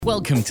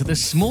Welcome to the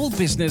Small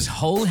Business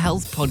Whole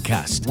Health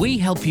Podcast. We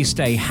help you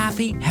stay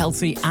happy,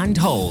 healthy, and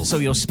whole so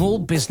your small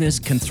business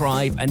can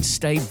thrive and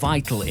stay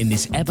vital in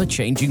this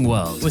ever-changing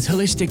world. With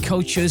holistic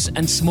coaches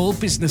and small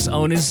business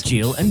owners,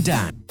 Jill and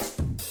Dan.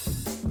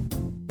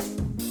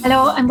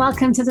 Hello and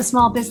welcome to the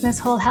Small Business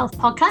Whole Health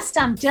Podcast.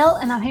 I'm Jill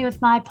and I'm here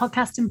with my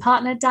podcasting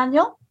partner,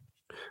 Daniel.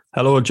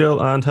 Hello, Jill,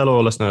 and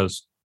hello,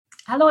 listeners.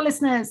 Hello,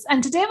 listeners.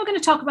 And today we're going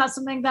to talk about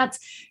something that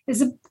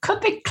could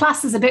be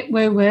classed as a bit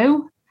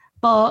woo-woo,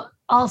 but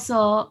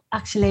also,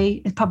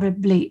 actually, it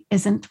probably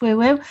isn't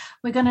woo-woo.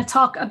 We're going to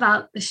talk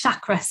about the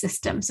chakra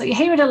system. So you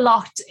hear it a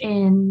lot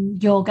in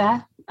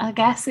yoga, I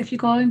guess. If you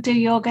go and do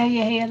yoga,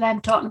 you hear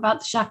them talking about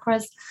the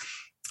chakras.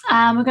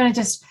 We're going to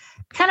just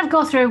kind of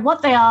go through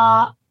what they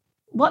are,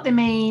 what they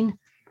mean,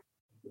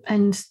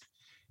 and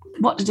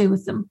what to do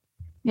with them.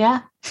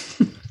 Yeah?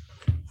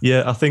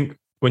 Yeah, I think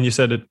when you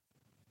said it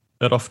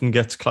often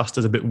gets classed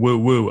as a bit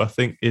woo-woo. I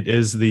think it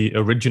is the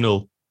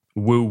original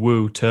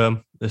woo-woo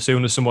term. As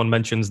soon as someone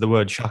mentions the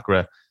word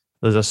chakra,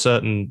 there's a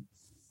certain,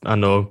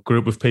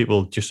 group of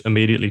people just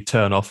immediately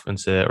turn off and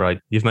say,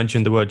 right, you've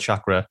mentioned the word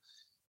chakra.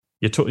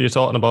 You're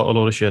talking about a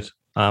load of shit.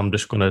 I'm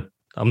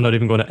not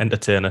even going to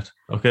entertain it.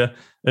 Okay.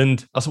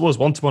 And I suppose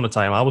once upon a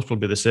time, I was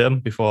probably the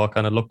same before I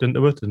kind of looked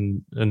into it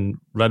and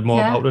read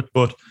more about it.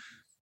 But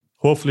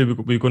hopefully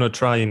we're going to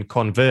try and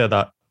convey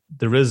that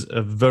there is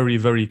a very,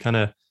 very kind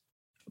of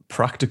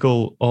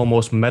practical,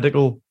 almost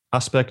medical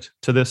aspect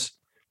to this.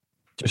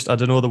 I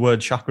don't know, the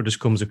word chakra just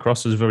comes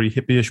across as very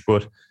hippie-ish,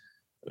 but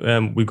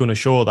we're going to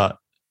show that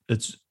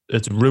it's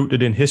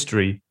rooted in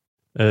history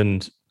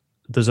and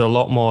there's a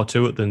lot more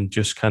to it than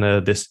just kind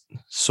of this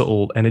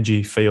subtle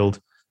energy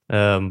field.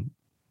 There's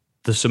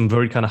some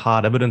very kind of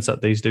hard evidence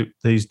that these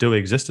do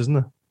exist, isn't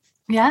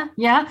there?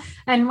 Yeah.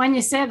 And when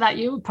you say that,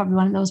 you were probably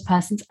one of those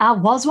persons. I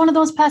was one of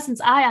those persons.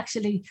 I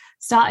actually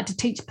started to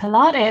teach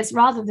Pilates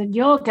rather than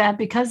yoga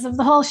because of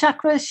the whole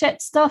chakra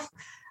shit stuff.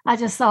 I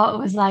just thought it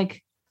was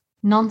like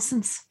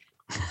nonsense.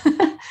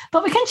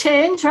 But we can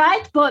change,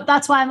 right? But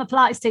that's why I'm a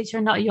Pilates teacher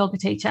and not a yoga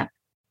teacher.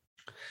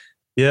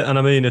 Yeah, and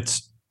I mean,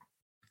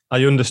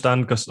 I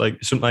understand because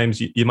like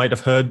sometimes you might have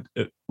heard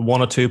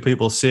one or two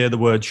people say the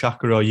word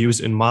chakra or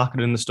use it in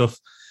marketing and stuff,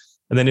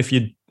 and then if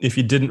you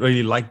didn't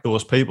really like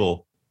those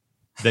people,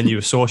 then you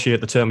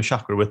associate the term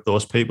chakra with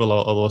those people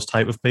or those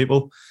type of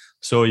people,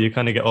 so you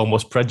kind of get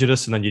almost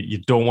prejudiced, and then you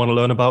don't want to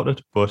learn about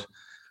it. But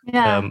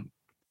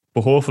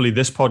but hopefully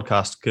this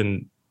podcast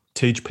can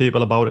teach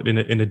people about it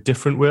in a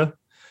different way,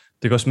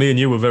 because me and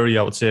you were very,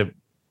 I would say,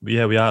 we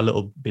are a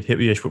little bit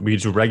hippie-ish, but we're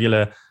just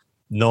regular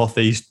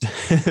northeast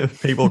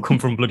people, come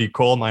from bloody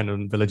coal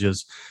mining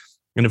villages.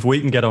 And if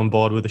we can get on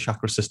board with the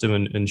chakra system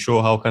and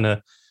show how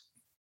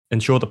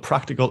and show the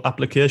practical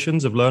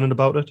applications of learning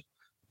about it,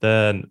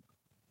 then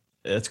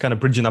it's kind of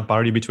bridging that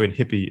barrier between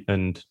hippie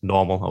and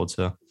normal, I would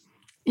say.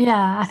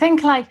 Yeah, I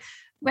think like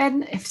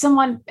if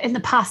someone in the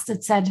past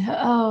had said,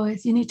 oh,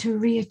 you need to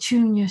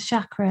reattune your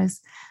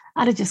chakras,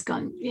 I'd have just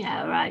gone,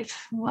 yeah, right,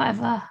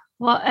 whatever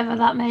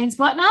that means.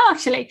 But no,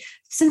 actually,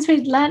 since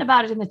we learned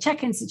about it in the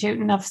Czech Institute,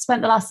 and I've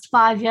spent the last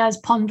 5 years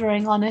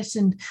pondering on it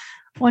and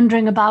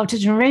wondering about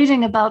it and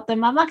reading about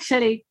them, I'm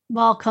actually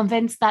more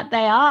convinced that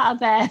they are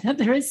there, that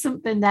there is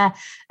something there.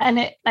 And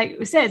it, like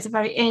we say, it's a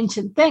very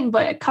ancient thing,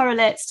 but it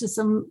correlates to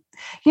some,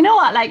 you know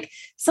what, like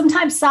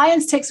sometimes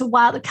science takes a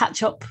while to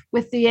catch up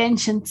with the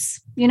ancients,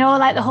 you know,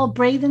 like the whole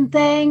breathing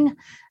thing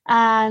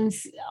and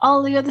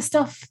all the other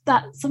stuff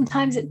that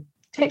sometimes it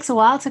takes a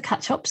while to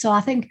catch up. So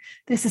I think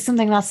this is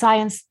something that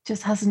science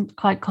just hasn't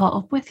quite caught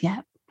up with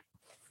yet.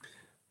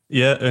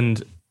 Yeah,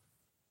 and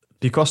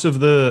because of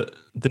the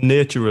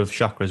nature of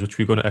chakras, which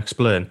we're going to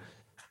explain,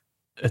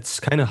 it's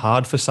kind of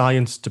hard for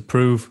science to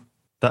prove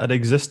that it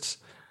exists.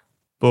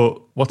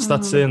 But what's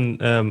that saying?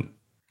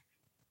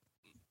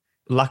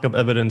 Lack of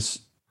evidence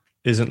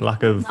isn't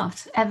lack of...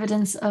 Not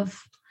evidence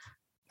of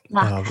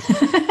lack.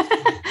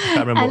 I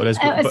can't remember what it is.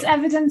 It's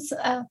evidence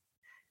of...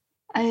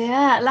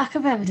 lack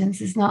of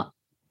evidence is not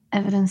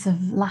evidence of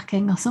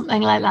lacking or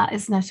something like that,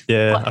 isn't it?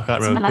 Yeah, I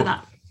can't remember. Like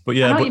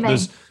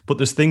that. But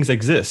there's things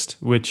exist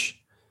which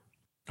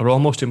are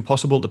almost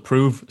impossible to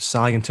prove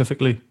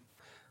scientifically.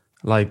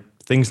 Like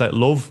things like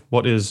love.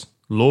 What is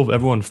love?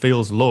 Everyone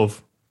feels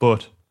love,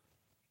 but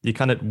you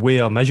cannot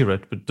weigh or measure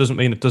it, but it doesn't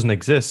mean it doesn't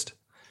exist.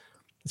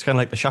 It's kind of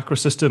like the chakra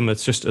system.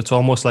 It's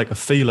almost like a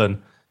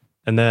feeling,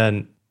 and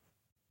then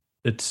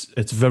it's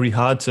very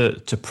hard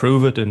to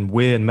prove it and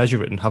weigh and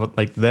measure it and have it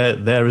like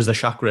there is the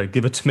chakra,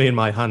 give it to me in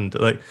my hand,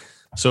 like,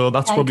 so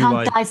that's probably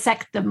why you can't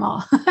dissect them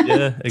all.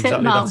 Yeah,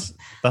 exactly.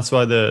 That's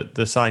why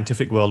the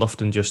scientific world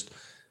often just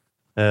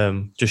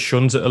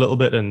shuns it a little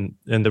bit, and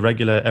the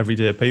regular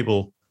everyday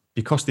people,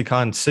 because they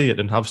can't see it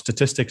and have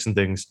statistics and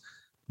things,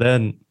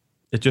 then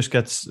it just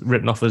gets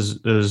written off as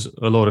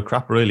a load of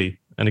crap, really.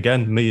 And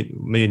again, me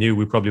and you,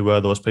 we probably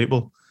were those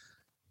people,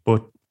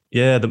 but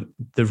yeah,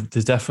 there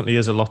definitely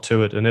is a lot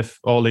to it. And if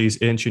all these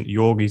ancient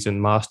yogis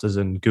and masters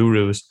and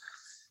gurus,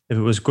 if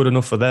it was good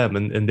enough for them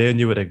and they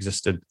knew it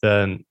existed,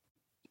 then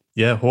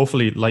yeah,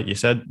 hopefully, like you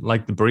said,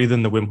 like the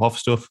breathing, the Wim Hof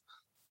stuff,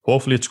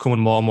 hopefully it's coming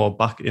more and more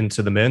back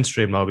into the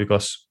mainstream now,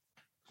 because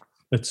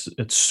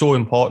it's so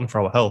important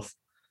for our health.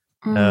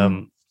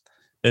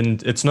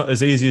 And it's not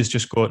as easy as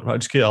just going,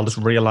 right, I'll just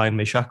realign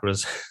my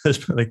chakras.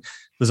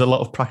 There's a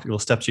lot of practical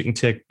steps you can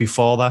take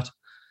before that.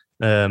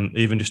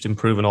 Even just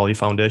improving all your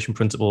foundation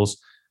principles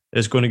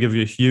is going to give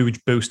you a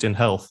huge boost in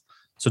health.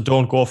 So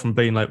don't go from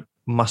being like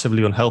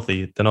massively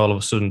unhealthy, then all of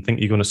a sudden think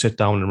you're going to sit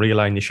down and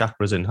realign your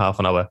chakras in half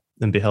an hour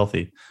and be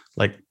healthy.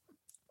 Like,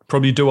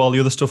 probably do all the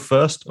other stuff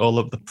first, all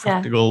of the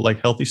practical,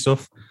 like, healthy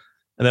stuff.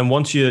 And then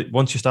once you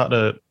start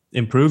to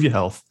improve your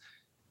health,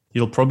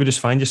 you'll probably just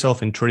find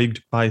yourself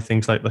intrigued by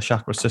things like the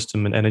chakra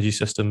system and energy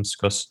systems,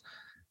 because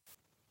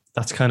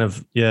that's kind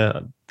of,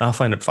 I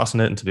find it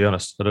fascinating, to be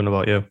honest. I don't know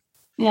about you.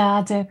 Yeah,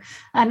 I do.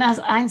 And as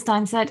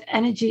Einstein said,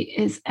 energy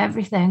is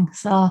everything.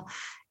 So,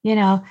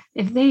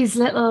 if these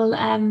little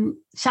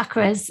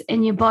chakras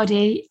in your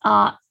body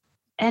are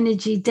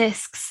energy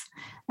discs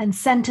and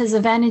centers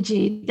of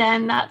energy,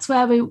 then that's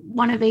where we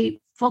want to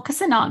be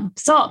focusing on.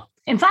 So,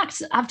 in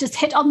fact, I've just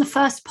hit on the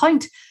first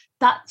point,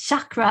 that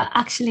chakra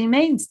actually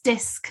means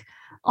disc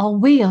or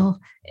wheel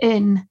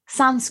in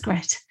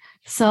Sanskrit.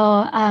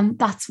 So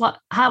that's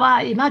how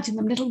I imagine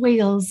them, little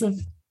wheels of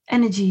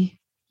energy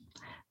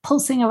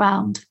pulsing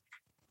around.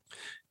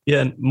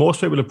 Yeah, and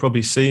most people have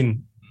probably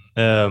seen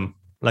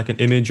like an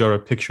image or a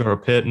picture or a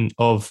painting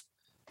of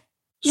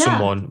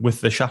someone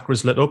with the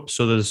chakras lit up.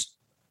 So there's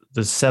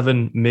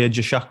 7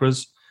 major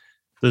chakras.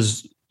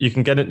 You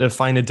can get into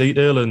finer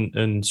detail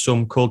in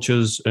some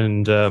cultures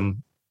and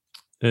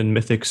in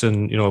mythics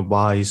and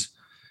wise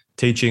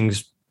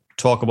teachings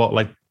talk about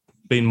like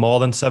being more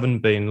than 7,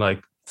 being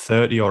like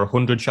 30 or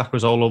 100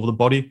 chakras all over the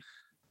body.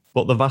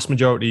 But the vast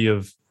majority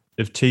of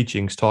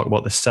teachings talk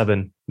about the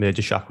 7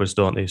 major chakras,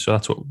 don't they? So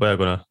that's what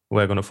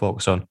we're gonna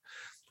focus on.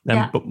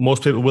 But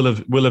most people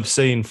will have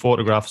seen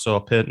photographs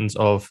or paintings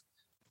of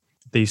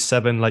these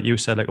 7, like you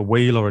said, like a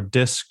wheel or a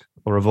disc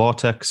or a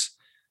vortex,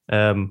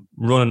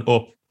 running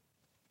up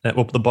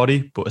the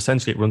body, but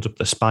essentially it runs up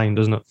the spine,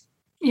 doesn't it?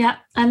 Yeah,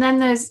 and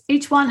then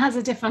each one has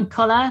a different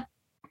color.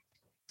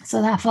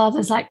 So therefore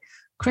there's like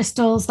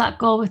crystals that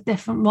go with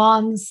different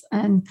ones,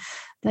 and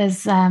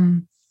there's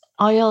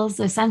oils,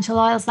 essential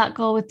oils that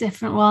go with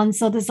different ones.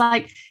 So there's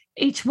like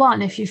each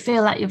one, if you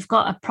feel like you've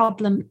got a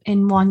problem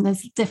in one,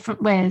 there's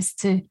different ways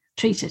to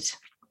treat it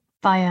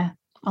via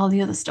all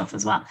the other stuff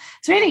as well.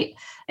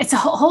 It's a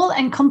whole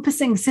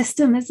encompassing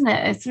system, isn't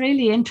it? It's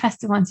really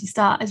interesting once you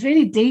start. It's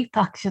really deep,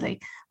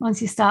 actually,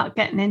 once you start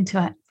getting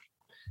into it.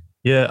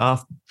 Yeah,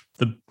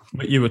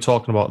 what you were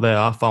talking about there,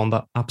 I found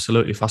that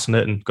absolutely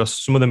fascinating, because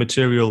some of the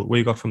material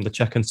we got from the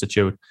Czech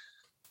Institute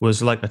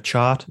was like a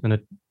chart, and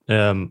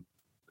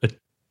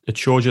it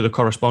shows you the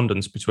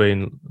correspondence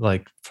between,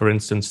 like, for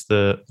instance,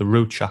 the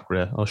root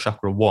chakra or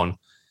chakra 1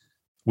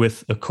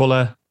 with a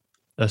color,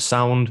 a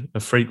sound,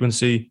 a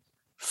frequency,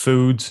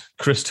 foods,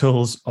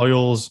 crystals,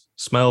 oils,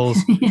 smells.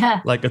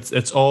 Yeah. Like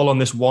it's all on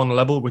this one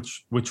level,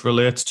 which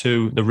relates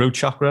to the root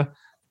chakra.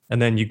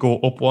 And then you go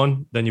up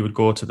one, then you would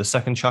go to the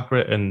second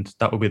chakra, and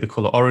that would be the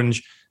color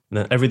orange. And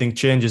then everything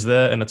changes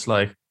there. And it's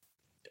like,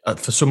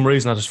 for some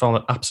reason, I just found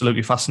it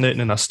absolutely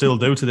fascinating, and I still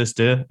do to this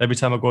day. Every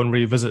time I go and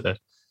revisit it,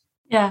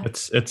 yeah,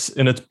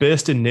 it's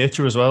based in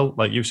nature as well.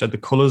 Like you said, the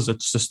colors,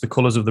 it's just the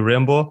colors of the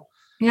rainbow.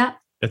 Yeah,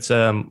 it's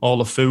all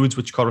the foods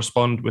which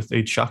correspond with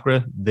each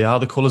chakra. They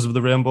are the colors of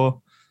the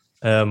rainbow.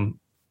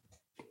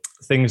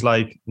 Things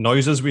like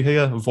noises we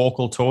hear,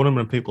 vocal tone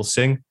when people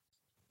sing.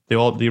 They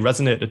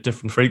resonate at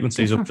different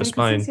frequencies up the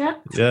spine.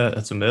 Yeah,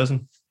 it's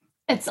amazing.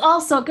 It's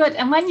also good.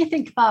 And when you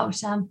think about,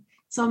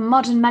 so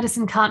modern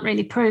medicine can't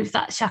really prove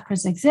that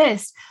chakras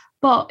exist.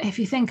 But if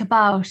you think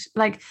about,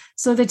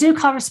 so they do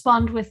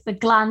correspond with the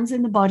glands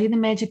in the body, the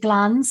major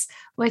glands,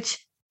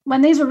 which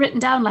when these were written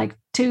down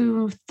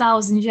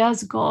 2,000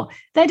 years ago,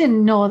 they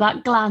didn't know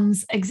that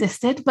glands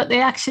existed, but they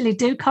actually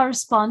do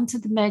correspond to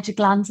the major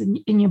glands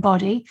in your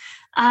body.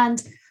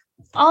 And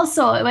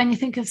also, when you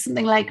think of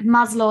something like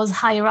Maslow's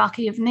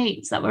hierarchy of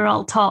needs that we're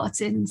all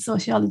taught in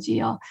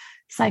sociology or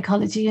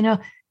psychology,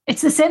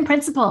 it's the same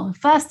principle.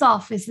 First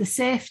off is the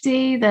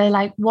safety,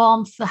 the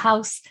warmth, the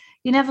house.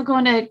 You're never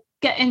going to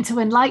get into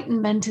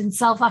enlightenment and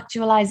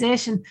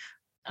self-actualization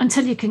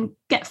until you can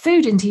get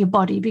food into your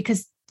body,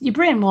 because your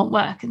brain won't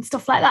work and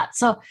stuff like that.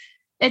 So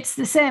it's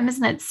the same,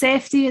 isn't it?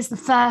 Safety is the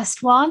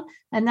first one,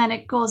 and then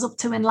it goes up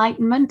to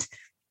enlightenment.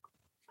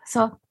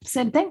 So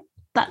same thing.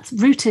 That's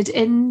rooted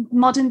in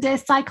modern day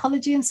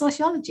psychology and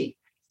sociology.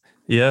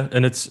 Yeah,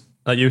 and it's,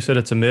 like you said,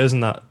 it's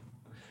amazing that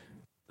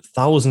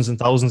thousands and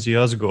thousands of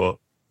years ago,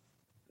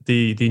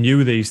 they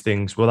knew these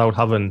things without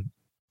having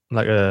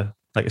a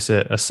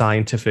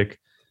scientific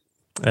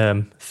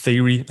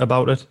theory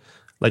about it.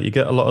 Like, you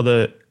get a lot of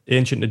the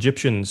ancient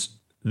Egyptians,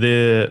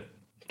 they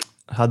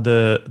had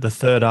the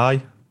third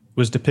eye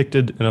was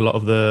depicted in a lot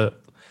of the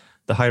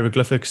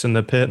hieroglyphics and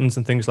the paintings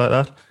and things like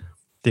that.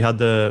 They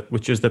had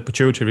which is the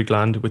pituitary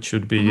gland, which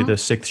would be the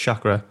 6th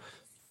chakra.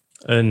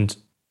 And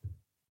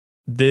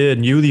they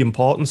knew the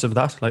importance of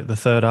that, like the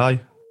third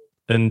eye.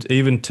 And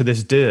even to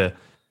this day,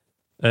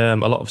 a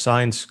lot of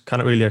science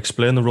can't really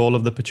explain the role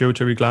of the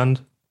pituitary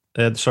gland,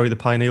 the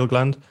pineal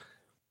gland.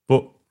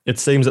 But it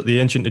seems that the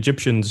ancient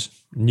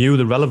Egyptians knew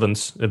the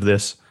relevance of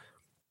this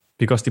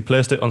because they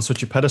placed it on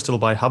such a pedestal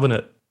by having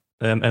it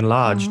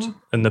enlarged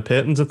in the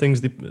paintings and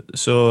things.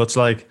 So it's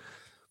like,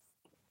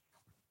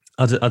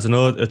 I don't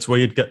know, it's where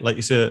you'd get, like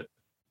you say,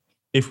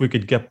 if we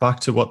could get back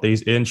to what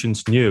these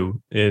ancients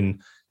knew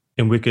and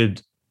we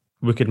could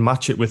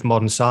match it with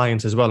modern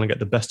science as well and get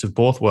the best of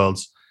both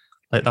worlds.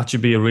 Like that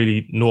should be a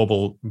really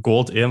noble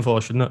goal to aim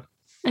for, shouldn't it?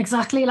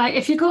 Exactly. Like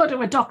if you go to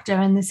a doctor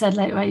and they said,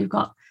 like, right, you've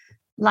got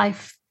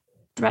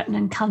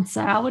life-threatening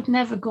cancer, I would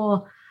never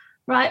go,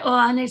 right,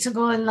 I need to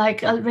go and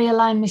like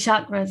realign my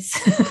chakras.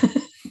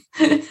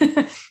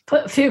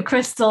 Put a few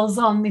crystals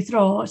on my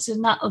throat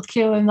and that'll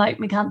cure like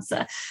my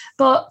cancer.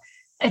 But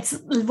it's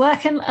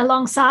working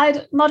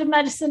alongside modern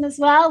medicine as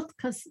well,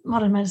 because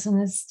modern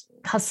medicine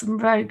has some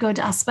very good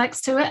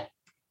aspects to it.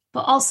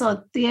 But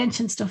also the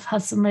ancient stuff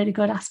has some really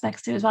good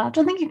aspects to it as well. I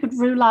don't think you could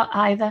rule out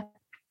either.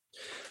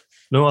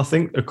 No, I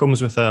think it comes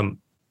with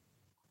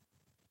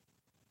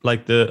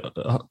like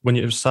when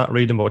you start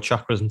reading about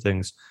chakras and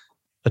things,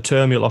 a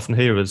term you'll often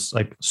hear is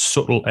like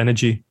subtle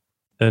energy,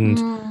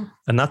 and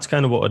that's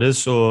kind of what it is.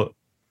 So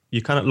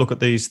you kind of look at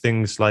these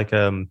things like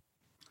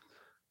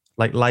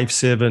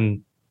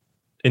life-saving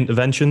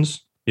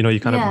interventions. You know, you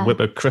kind of whip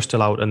a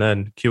crystal out and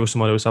then cure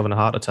someone who's having a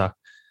heart attack.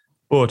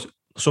 But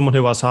someone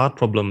who has heart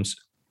problems,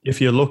 if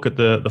you look at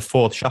the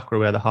fourth chakra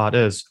where the heart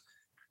is,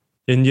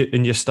 and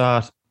you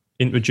start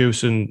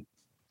introducing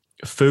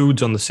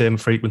foods on the same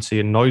frequency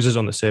and noises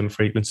on the same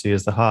frequency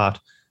as the heart,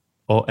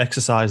 or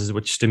exercises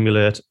which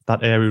stimulate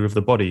that area of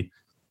the body,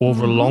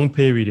 over a long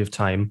period of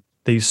time,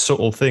 these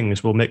subtle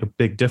things will make a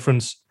big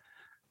difference.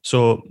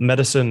 So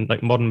medicine,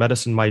 like modern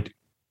medicine, might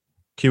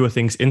cure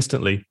things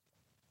instantly,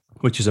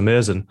 which is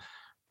amazing.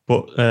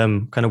 But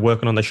kind of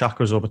working on the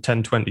chakras over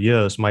 10, 20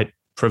 years might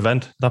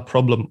prevent that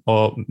problem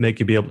or make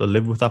you be able to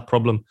live with that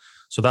problem.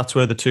 So that's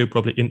where the two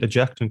probably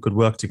interject and could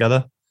work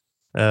together.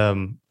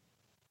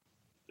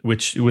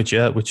 Which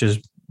is,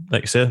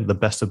 like I say, the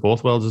best of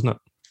both worlds, isn't it?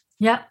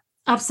 Yeah,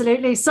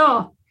 absolutely.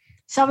 So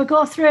shall we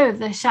go through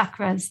the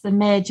chakras, the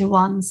major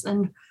ones,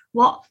 and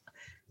what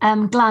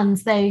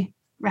glands they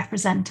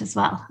represent as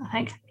well, I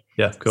think?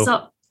 Yeah, cool.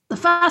 So the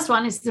first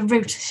one is the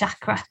root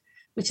chakra,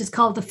 which is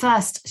called the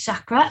first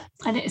chakra,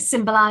 and it is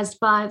symbolized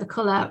by the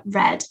color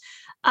red.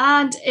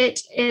 And it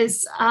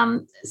is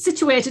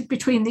situated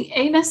between the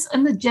anus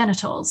and the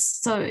genitals.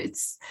 So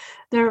it's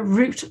the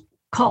root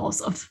cause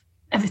of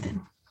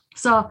everything.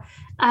 So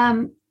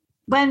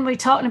when we're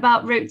talking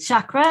about root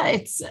chakra,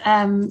 it's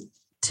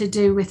to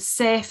do with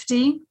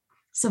safety,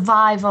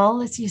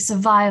 survival. It's your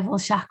survival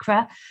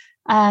chakra.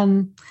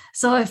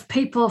 So if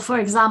people, for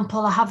example,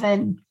 are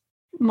having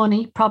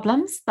money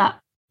problems,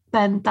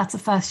 then that's a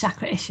first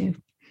chakra issue.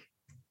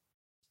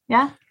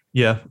 Yeah?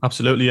 Yeah,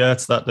 absolutely. Yeah,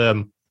 it's that,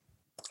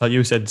 like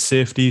you said,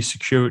 safety,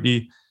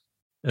 security.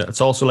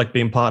 It's also like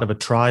being part of a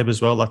tribe as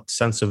well, that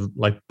sense of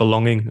like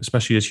belonging,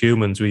 especially as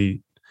humans. We're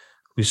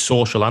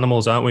social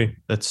animals, aren't we?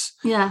 It's,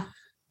 yeah,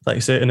 like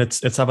you say, and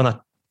it's having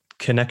that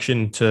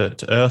connection to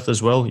earth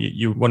as well.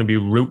 You want to be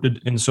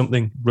rooted in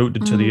something,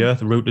 rooted to the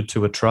earth, rooted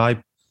to a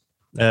tribe.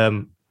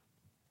 And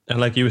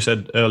like you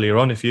said earlier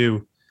on, if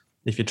you're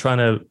trying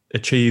to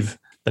achieve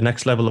the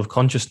next level of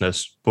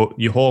consciousness, but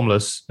you're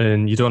homeless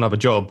and you don't have a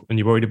job and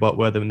you're worried about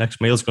where the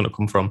next meal's going to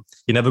come from,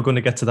 you're never going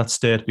to get to that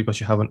state because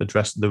you haven't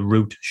addressed the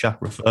root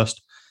chakra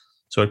first.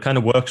 So it kind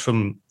of works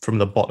from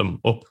the bottom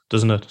up,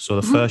 doesn't it? So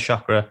the first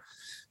chakra,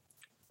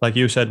 like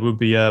you said, would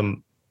be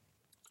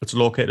it's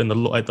located in the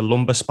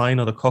lumbar spine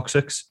or the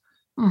coccyx,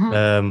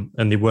 and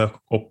they work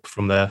up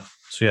from there.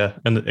 So yeah,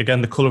 and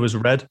again, the color is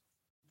red.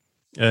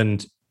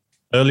 And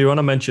earlier on,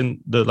 I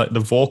mentioned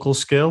the vocal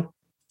scale.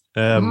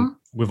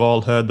 We've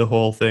all heard the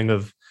whole thing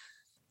of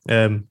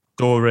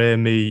do, re,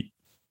 mi,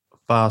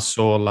 fa,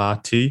 sol, la,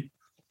 ti.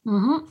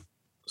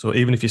 So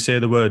even if you say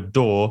the word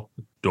do,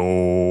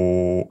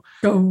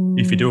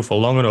 if you do it for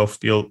long enough,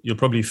 you'll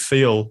probably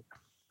feel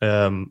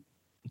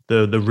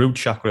the root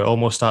chakra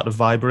almost start to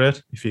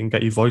vibrate if you can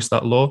get your voice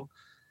that low.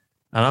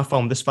 And I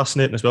found this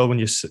fascinating as well when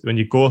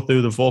you go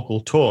through the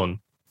vocal tone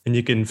and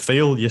you can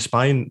feel your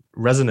spine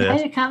resonate.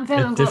 Yeah, you can feel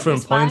at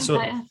different points.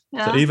 So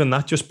even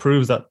that just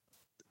proves that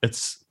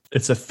it's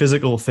a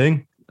physical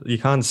thing. You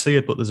can't see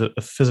it, but there's a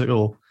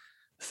physical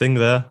thing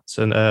there.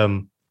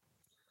 So,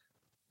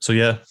 so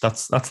yeah,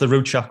 that's the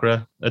root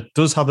chakra. It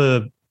does have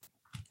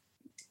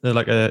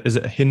is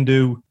it a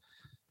Hindu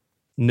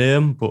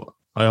name? But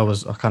I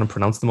kind of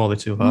pronounce them all the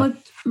too hard.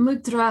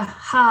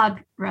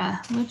 Mudrahara.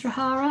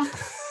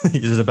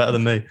 You're better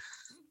than me.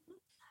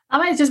 I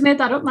might have just made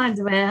that up, mind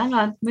the way. Hang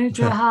on,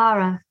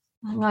 Mudrahara.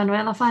 Hang on,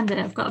 well, I'll find it.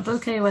 I've got a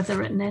book here with it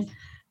written in.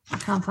 I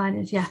can't find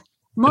it. Yeah.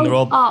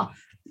 Muladhara.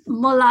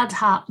 Muller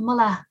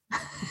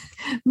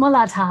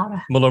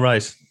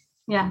rice.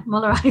 Yeah,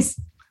 Muller rice.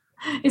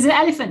 Is it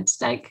elephant?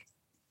 Like.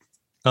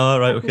 Oh,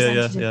 right. Okay.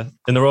 Yeah.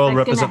 And they're all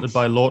represented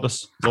by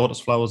lotus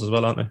flowers as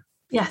well, aren't they?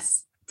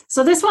 Yes.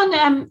 So this one,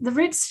 the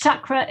root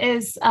chakra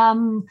is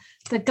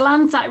the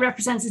glands that it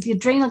represents is the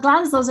adrenal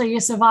glands. Those are your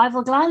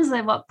survival glands.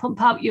 They what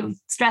pump out your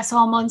stress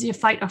hormones, your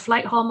fight or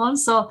flight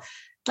hormones. So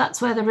that's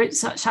where the root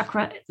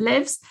chakra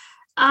lives.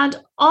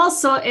 And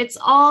also it's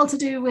all to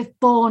do with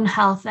bone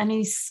health.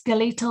 Any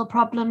skeletal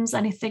problems,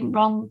 anything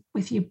wrong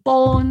with your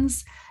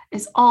bones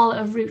is all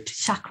a root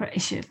chakra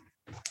issue.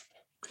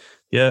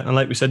 Yeah, and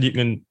like we said, you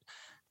can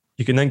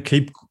then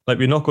keep, like,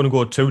 we're not going to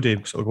go too deep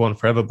because it'll go on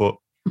forever, but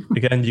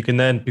again, you can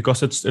then,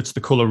 because it's the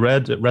color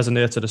red, it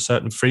resonates at a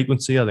certain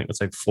frequency. I think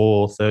it's like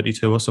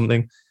 432 or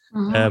something.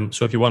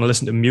 So if you want to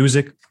listen to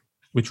music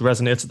which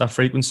resonates at that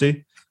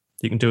frequency,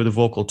 you can do the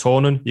vocal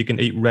toning. You can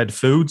eat red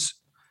foods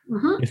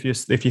if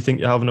you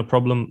think you're having a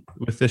problem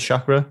with this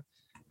chakra.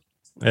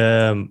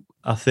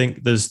 I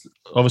think there's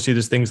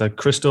things like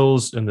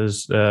crystals, and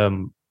there's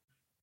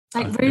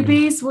like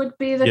rubies would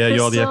be the crystal.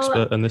 You're the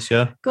expert in this.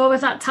 Yeah, go with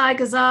that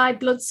tiger's eye,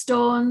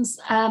 bloodstones.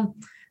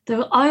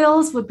 The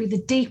oils would be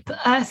the deep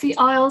earthy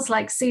oils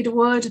like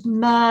cedarwood,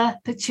 myrrh,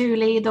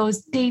 patchouli,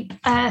 those deep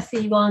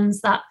earthy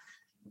ones.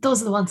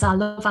 Those are the ones I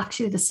love,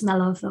 actually, the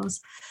smell of those.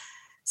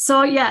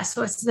 So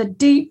so it's the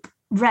deep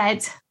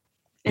red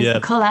is the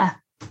colour.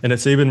 And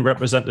it's even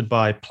represented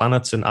by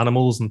planets and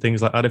animals and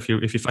things like that. If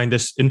you find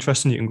this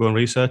interesting, you can go and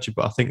research it.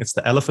 But I think it's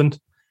the elephant.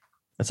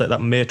 It's like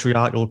that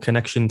matriarchal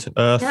connection to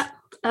Earth. Yeah,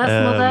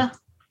 Earth Mother.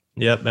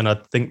 Yep, and I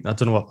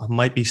don't know what, it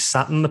might be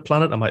Saturn, the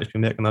planet. I might just be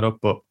making that up,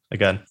 but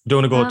again,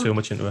 don't want to go too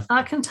much into it.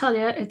 I can tell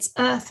you it's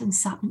Earth and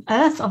Saturn.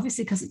 Earth,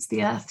 obviously, because it's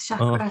the Earth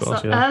chakra.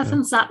 Earth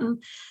and Saturn.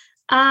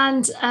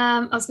 And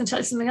I was going to tell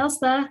you something else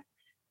there.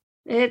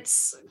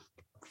 It's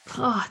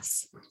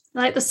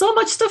like there's so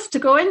much stuff to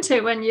go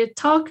into when you're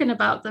talking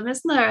about them,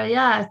 isn't there?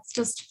 Yeah, it's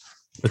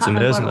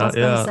amazing. I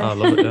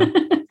love it.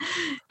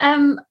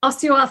 Yeah.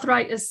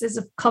 Osteoarthritis is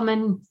a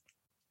common,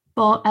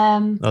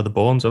 the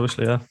bones,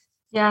 obviously. Yeah.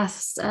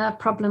 Yes,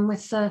 problem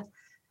with the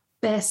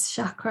base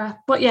chakra.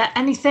 But yeah,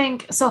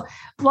 anything. So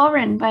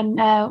Warren,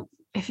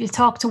 if you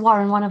talk to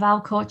Warren, one of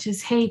our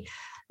coaches, he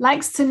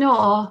likes to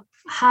know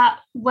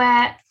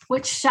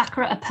which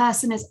chakra a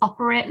person is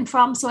operating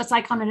from. So it's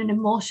like on an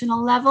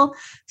emotional level.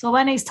 So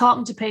when he's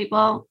talking to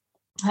people,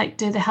 like,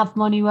 do they have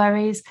money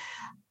worries?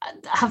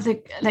 Do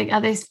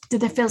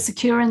they feel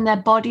secure in their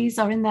bodies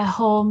or in their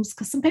homes?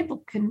 Because some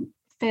people can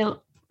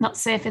feel not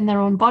safe in their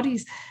own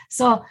bodies.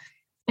 So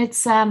it's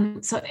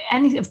so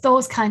any of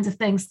those kinds of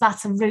things,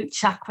 that's a root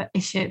chakra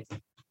issue.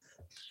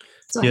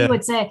 So he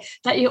would say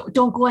that you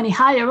don't go any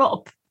higher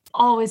up,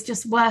 always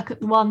just work at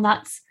the one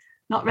that's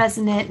not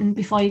resonating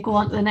before you go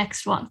on to the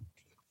next one.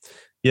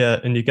 Yeah,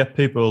 and you get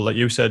people, like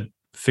you said,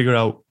 figure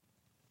out,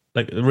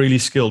 like a really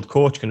skilled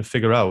coach can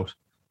figure out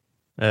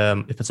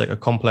if it's like a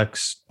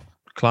complex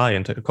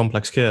client, like a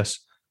complex case.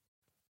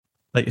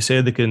 Like you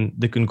say, they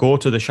can go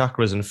to the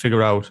chakras and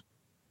figure out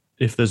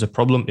if there's a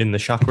problem in the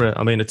chakra.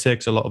 I mean, it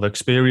takes a lot of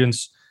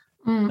experience,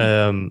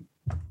 and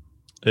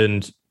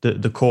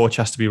the coach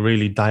has to be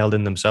really dialed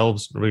in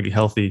themselves, really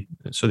healthy,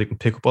 so they can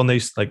pick up on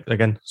these, like,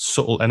 again,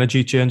 subtle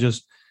energy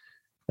changes.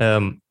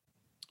 But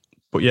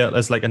yeah,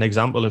 as like an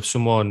example of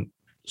someone,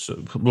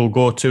 so we'll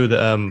go to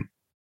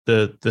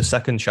the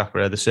second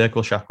chakra, the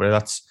sacral chakra.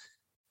 That's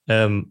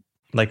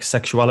like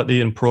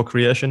sexuality and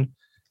procreation.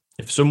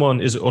 If someone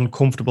is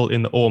uncomfortable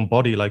in their own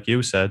body, like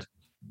you said,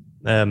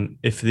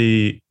 if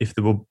they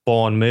were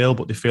born male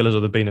but they feel as though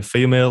they've been a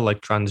female,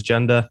 like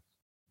transgender,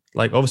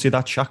 like obviously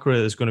that chakra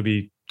is going to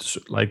be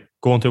like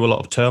going through a lot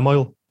of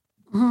turmoil.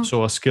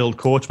 So a skilled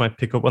coach might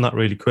pick up on that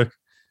really quick.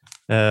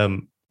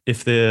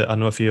 If I don't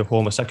know, if you're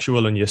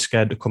homosexual and you're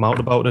scared to come out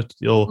about it,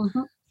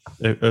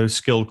 a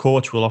skilled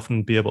coach will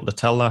often be able to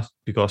tell that,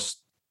 because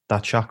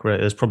that chakra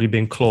is probably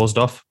being closed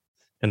off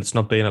and it's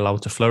not being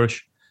allowed to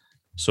flourish.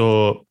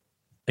 So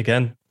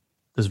again,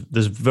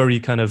 there's very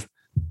kind of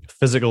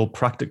physical,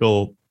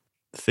 practical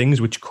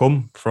things which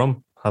come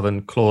from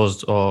having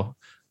closed or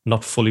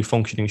not fully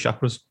functioning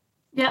chakras.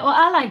 Yeah, what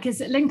I like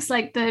is it links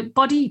like the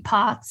body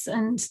parts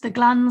and the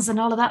glands and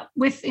all of that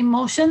with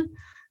emotion.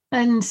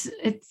 And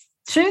it's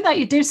true that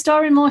you do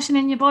store emotion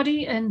in your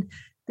body, and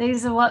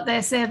these are what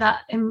they say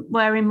that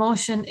where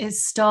emotion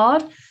is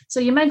stored. So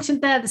you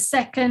mentioned there the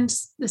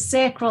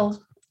sacral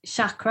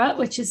chakra,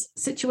 which is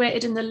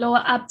situated in the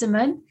lower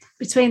abdomen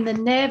between the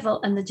navel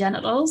and the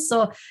genitals.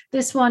 So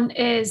this one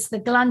is the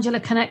glandular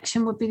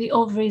connection, would be the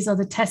ovaries or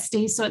the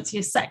testes. So it's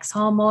your sex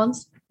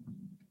hormones.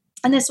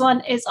 And this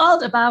one is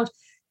all about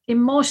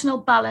emotional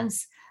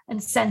balance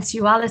and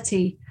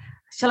sensuality.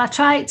 Shall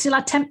I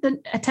attempt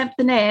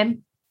the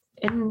name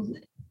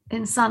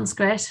in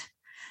Sanskrit?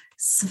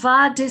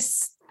 Svadhisthana.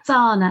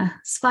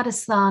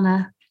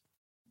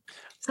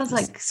 Sounds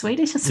like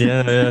Swedish or something.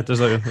 Yeah, it does,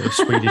 like a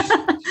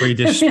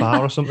Swedish spa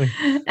or something.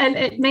 And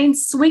it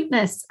means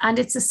sweetness, and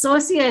its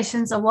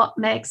associations are what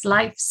makes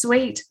life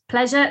sweet: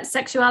 pleasure,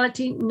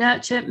 sexuality,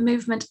 nurture,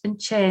 movement, and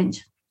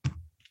change.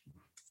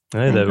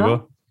 Hey, there we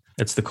go.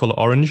 It's the colour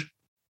orange.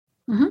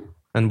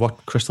 And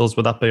what crystals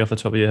would that be off the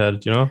top of your head?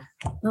 Do you know?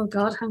 Oh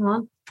God, hang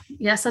on.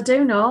 Yes, I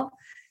do know.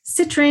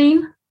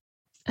 Citrine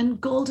and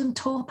golden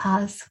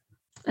topaz.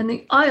 And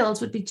the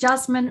oils would be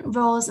jasmine,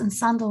 rose, and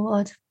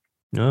sandalwood.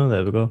 Oh,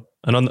 there we go.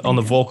 And on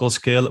the vocal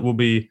scale, it will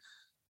be,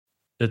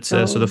 it's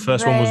so the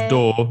first one was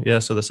do, yeah.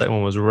 So the second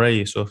one was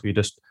re. So if you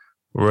just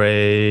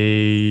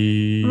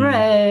re,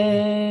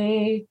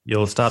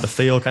 you'll start to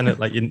feel kind of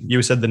like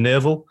you said the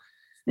navel.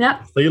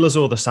 Yeah. Feel as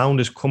though the sound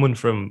is coming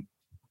from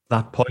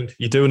that point.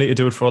 You do need to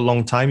do it for a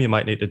long time. You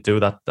might need to do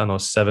that, I don't know,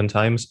 7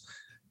 times.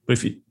 But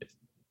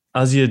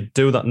as you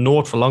do that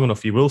note for long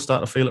enough, you will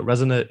start to feel it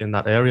resonate in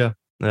that area.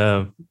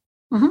 I'm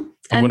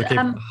going to keep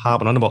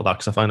harping on about that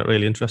because I find it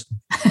really interesting.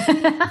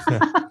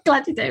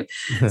 Glad you do.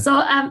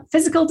 So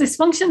physical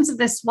dysfunctions of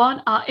this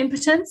one are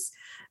impotence,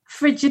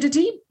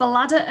 frigidity,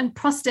 bladder and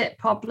prostate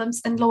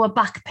problems, and lower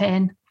back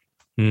pain.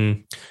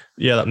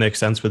 Yeah, that makes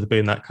sense with it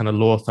being that kind of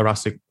lower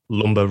thoracic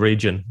lumbar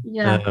region.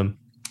 Yeah.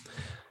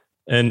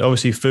 And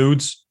obviously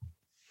foods,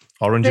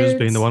 oranges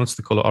being the one, it's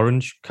the colour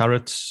orange,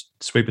 carrots,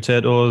 sweet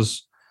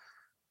potatoes,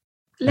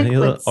 liquids. Any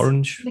other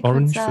orange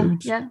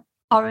foods? Yeah,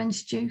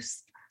 orange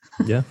juice.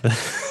 Yeah.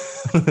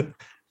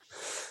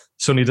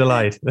 Sunny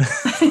Delight.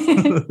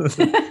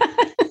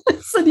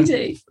 Sunny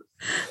D.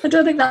 I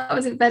don't think that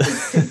was invented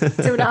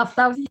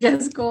 2,500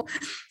 years ago.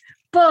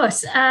 But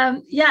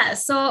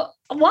so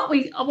what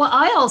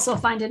I also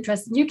find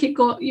interesting,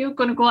 you're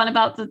going to go on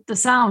about the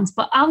sounds,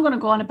 but I'm going to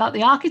go on about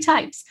the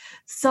archetypes.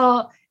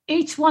 So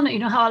each one, you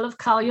know how I love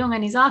Carl Jung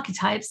and his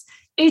archetypes,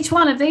 each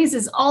one of these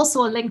is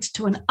also linked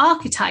to an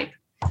archetype.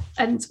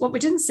 And what we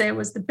didn't say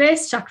was the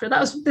base chakra.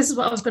 This is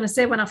what I was going to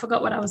say when I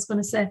forgot what I was going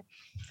to say,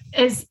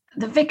 is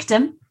the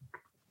victim.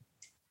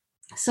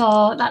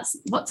 So that's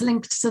what's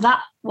linked to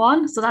that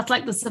one. So that's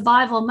like the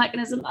survival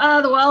mechanism.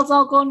 Oh, the world's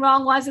all going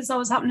wrong. Why is this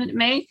always happening to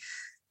me?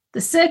 The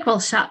sacral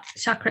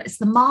chakra is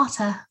the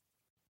martyr.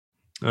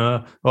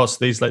 So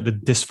these like the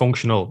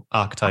dysfunctional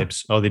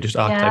archetypes, or they just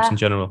archetypes in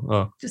general?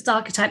 Oh. Just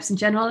archetypes in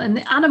general. And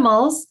the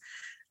animals,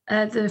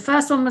 the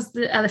first one was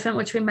the elephant,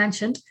 which we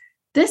mentioned.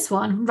 This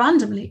one,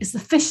 randomly, is the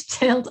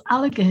fish-tailed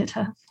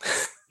alligator.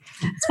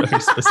 It's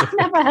very specific.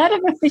 I've never heard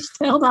of a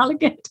fish-tailed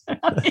alligator.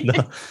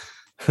 No.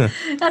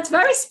 That's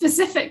very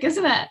specific,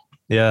 isn't it?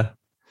 Yeah.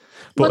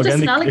 But well,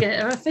 just an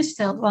alligator, a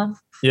fish-tailed one.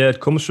 Yeah,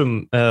 it comes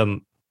from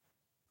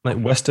like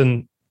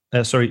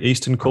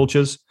Eastern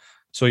cultures.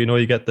 So,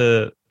 you get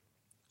the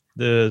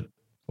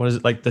what is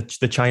it, like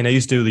the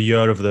Chinese do the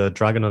year of the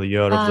dragon or the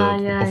year of the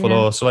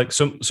buffalo. Yeah. So like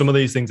some of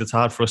these things, it's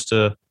hard for us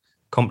to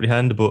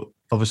comprehend, but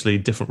obviously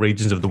different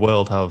regions of the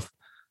world have,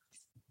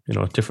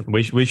 different.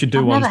 We should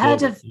do ones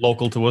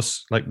local to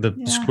us, like the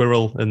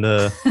squirrel and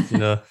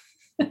the,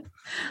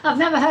 I've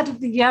never heard of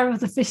the year of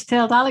the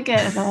fish-tailed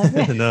alligator, though.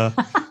 No.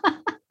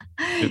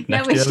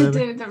 Yeah, we should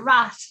do the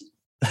rat,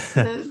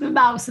 the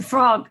mouse, the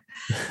frog.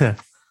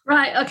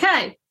 Right,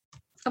 okay.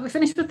 Are we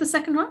finished with the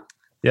second one?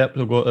 Yep,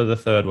 we'll go to the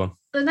third one.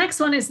 The next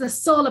one is the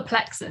solar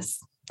plexus.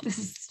 This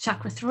is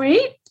chakra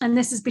 3, and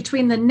this is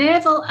between the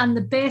navel and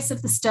the base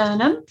of the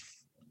sternum.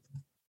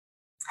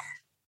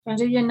 Want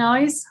to do your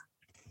noise?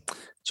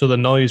 So the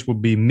noise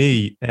would be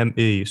me,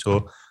 M-E.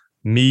 So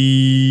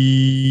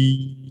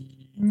me.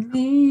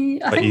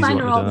 Me. I think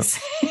mine are all the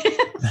same.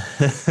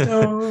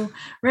 Do,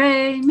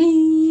 re,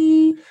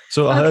 mi.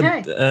 So I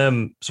heard, I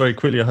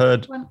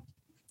heard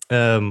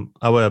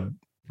our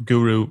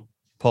guru,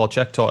 Paul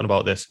Chek, talking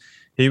about this.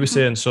 He was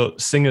saying, so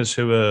singers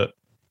who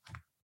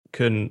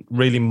can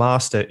really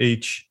master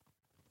each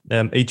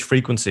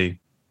frequency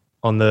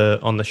on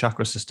the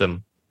chakra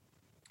system,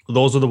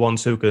 those are the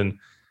ones who can,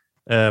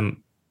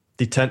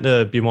 they tend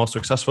to be more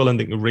successful and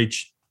they can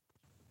reach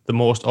the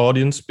most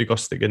audience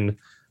because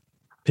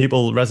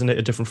people resonate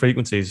at different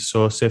frequencies.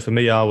 So say for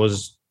me, I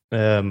was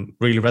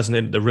really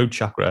resonating at the root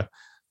chakra,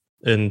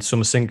 and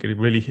a singer could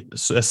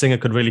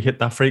really hit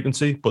that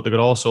frequency, but they could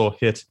also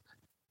hit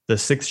the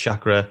 6th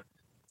chakra,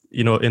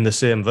 in the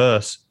same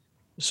verse.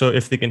 So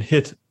if they can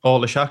hit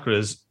all the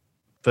chakras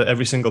for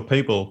every single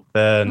people,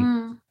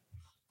 then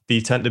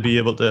they tend to be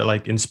able to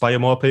like inspire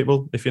more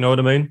people, if you know what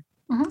I mean.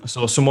 Mm-hmm.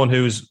 So someone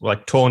who's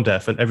like tone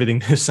deaf and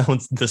everything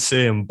sounds the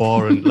same,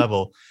 boring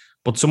level,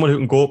 but someone who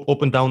can go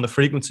up and down the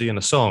frequency in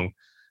a song,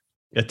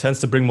 it tends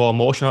to bring more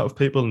emotion out of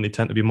people, and they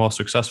tend to be more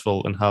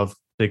successful and have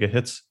bigger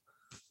hits,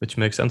 which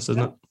makes sense,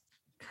 doesn't it?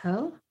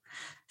 Cool.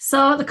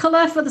 So the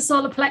color for the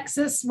solar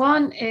plexus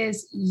one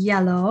is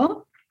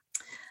yellow,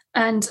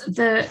 and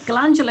the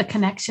glandular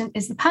connection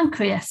is the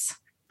pancreas.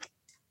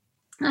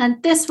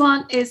 And this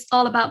one is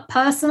all about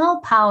personal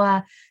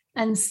power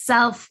and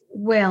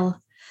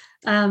self-will.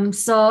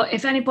 So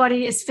if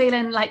anybody is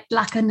feeling like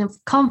lacking of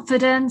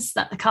confidence,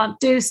 that they can't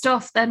do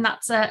stuff, then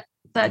that's a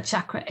third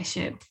chakra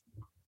issue.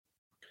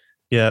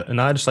 Yeah, and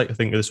I just like to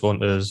think of this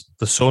one as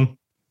the sun,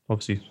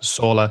 obviously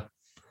solar.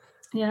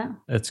 Yeah.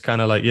 It's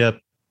kind of like,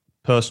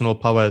 personal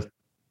power,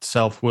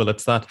 self-will.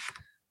 It's that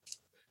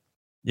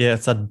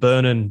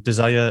burning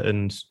desire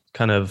and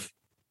kind of,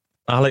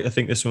 I like to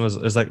think this one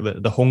is like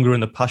the hunger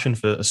and the passion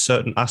for a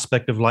certain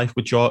aspect of life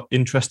which you're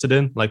interested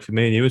in. Like for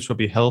me and you, it's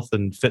probably health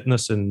and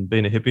fitness and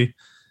being a hippie.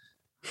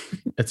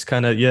 It's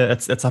kind of,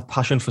 it's a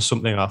passion for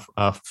something.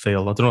 I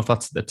feel. I don't know if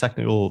that's the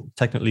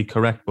technically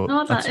correct, but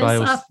No, that's what I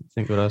always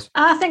think of it as.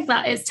 I think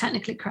that is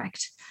technically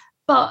correct,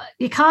 but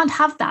you can't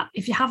have that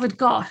if you haven't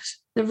got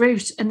the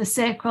root and the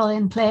sacral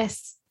in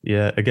place.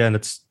 Yeah, again,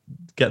 it's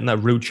getting that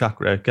root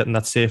chakra, getting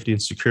that safety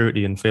and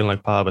security, and feeling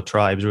like part of a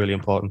tribe is really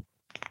important.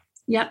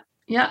 Yeah.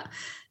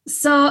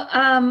 So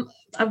I'm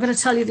going to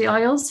tell you the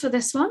oils for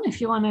this one.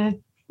 If you want to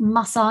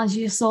massage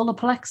your solar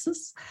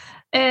plexus,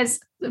 is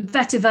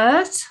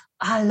vetiver.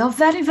 I love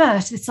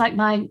vetiver. It's like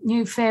my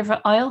new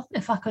favorite oil.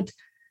 If I could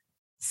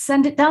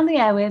send it down the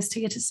airwaves to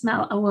you to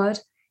smell, I would.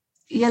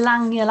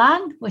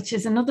 Ylang, which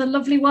is another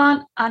lovely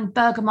one, and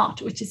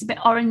bergamot, which is a bit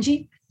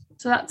orangey.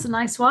 So that's a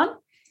nice one.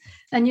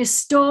 And your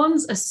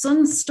stones are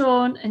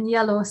sunstone and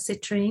yellow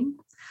citrine.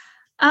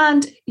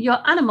 And your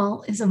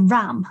animal is a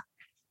ram.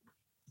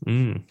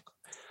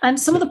 And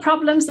some of the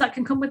problems that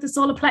can come with the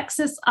solar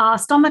plexus are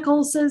stomach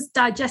ulcers,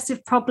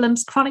 digestive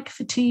problems, chronic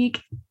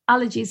fatigue,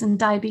 allergies, and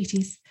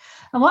diabetes.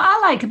 And what I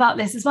like about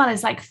this as well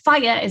is like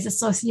fire is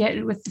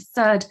associated with the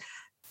third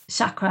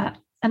chakra.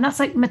 And that's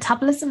like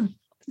metabolism.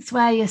 It's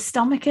where your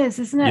stomach is,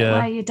 isn't it? Yeah,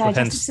 where your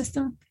digestive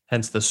system.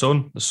 Hence the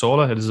sun, the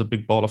solar, it is a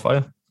big ball of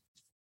fire.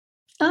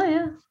 Oh,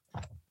 yeah.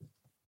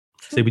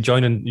 See,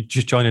 you're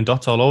just joining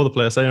dots all over the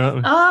place, aren't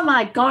we? Oh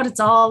my God, it's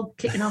all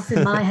kicking off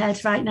in my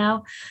head right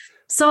now.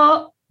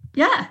 So,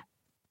 yeah.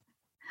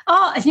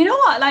 Oh, and you know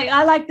what? Like,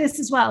 I like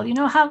this as well. You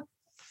know how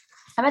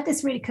I read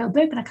this really cool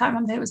book, and I can't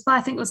remember who it was by.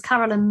 I think it was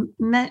Carolyn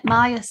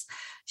Myers.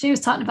 She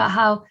was talking about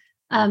how,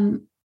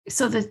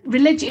 so the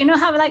religion, you know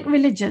how like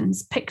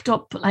religions picked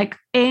up like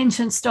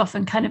ancient stuff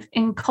and kind of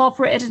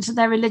incorporated into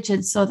their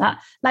religion, so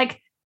that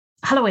like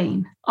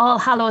Halloween, All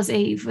Hallows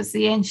Eve was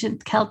the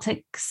ancient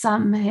Celtic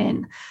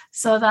Samhain,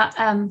 so that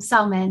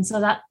Samhain,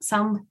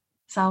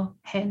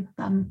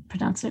 I'm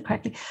pronouncing it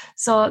correctly,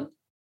 so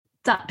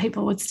that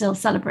people would still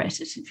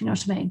celebrate it, if you know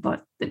what I mean,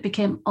 but it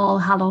became All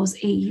Hallows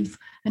Eve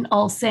and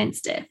All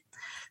Saints Day.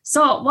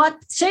 So what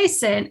she's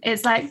saying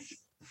is like,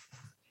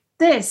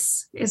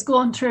 this is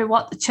going through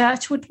what the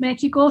church would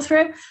make you go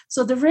through.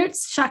 So the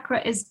roots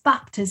chakra is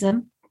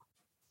baptism.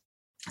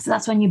 So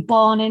that's when you're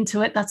born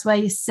into it. That's where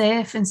you're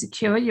safe and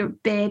secure. You're a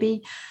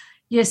baby.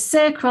 Your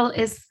sacral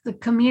is the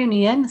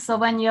communion. So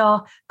when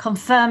you're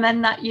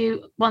confirming that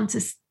you want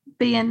to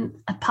be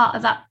in a part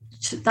of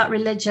that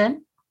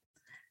religion.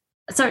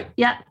 So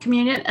yeah,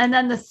 communion. And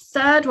then the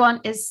third one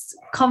is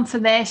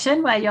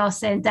confirmation, where you're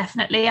saying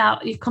definitely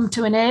out. You come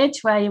to an age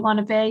where you want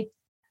to be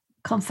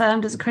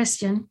confirmed as a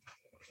Christian.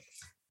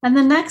 And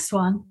the next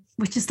one,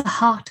 which is the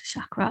heart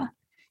chakra,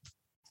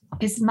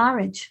 is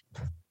marriage.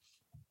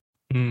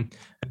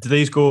 Do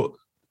these go,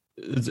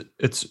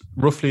 it's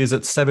roughly, is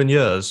it 7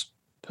 years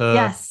per?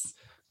 Yes.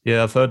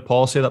 Yeah, I've heard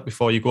Paul say that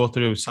before. You go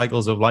through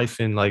cycles of life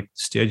in like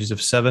stages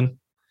of 7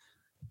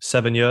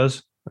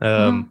 years.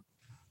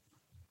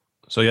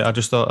 So yeah, I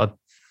just thought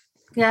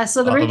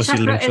so the root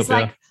chakra is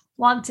up, like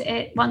 1 to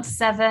 8, 1 to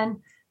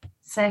 7.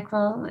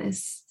 Sacral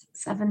is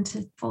 7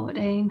 to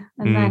 14,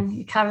 and then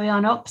you carry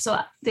on up. So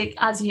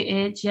as you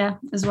age,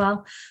 as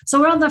well.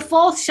 So we're on the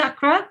fourth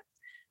chakra,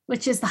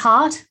 which is the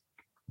heart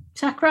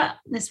chakra.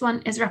 This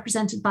one is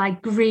represented by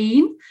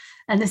green,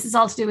 and this is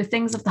all to do with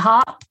things of the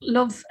heart,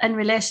 love and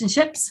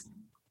relationships.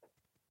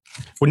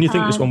 Wouldn't you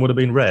think this one would have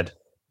been red?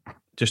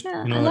 Just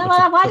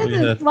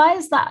why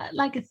is that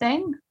like a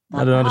thing?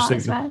 I don't know. I just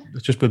think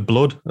it's just with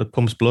blood. It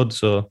pumps blood.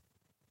 So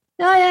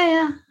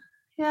yeah.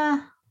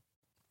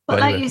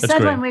 But anyway, like you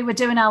said, when we were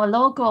doing our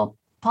logo,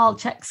 Paul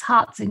checks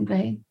hearts in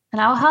green, and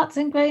our hearts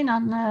in green.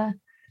 And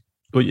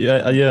but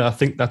yeah, I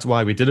think that's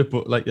why we did it.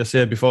 But like I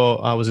said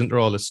before, I was into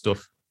all this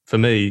stuff. For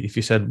me, if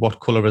you said what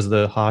color is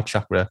the heart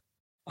chakra,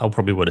 I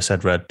probably would have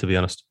said red, to be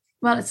honest.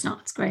 Well, it's not.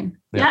 It's green.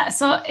 Yeah.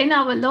 So in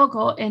our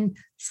logo in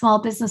Small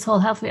Business Whole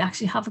Health, we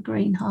actually have a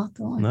green heart,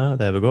 don't we? No,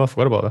 there we go. I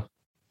forgot about that.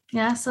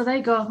 Yeah. So there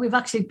you go. We've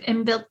actually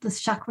inbuilt this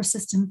chakra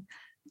system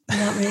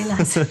without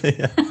realizing.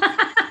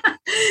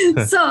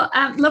 So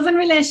love and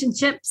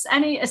relationships,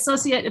 any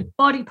associated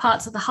body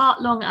parts of the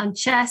heart, lung and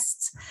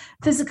chest,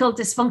 physical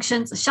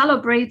dysfunctions,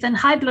 shallow breathing,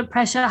 high blood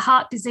pressure,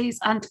 heart disease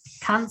and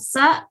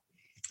cancer.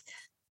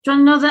 Do you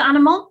want to know the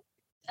animal?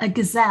 A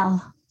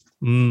gazelle.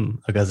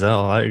 A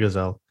gazelle. I like a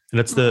gazelle. And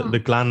it's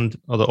the gland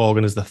or the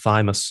organ is the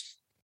thymus.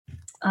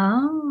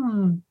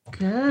 Oh,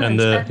 good.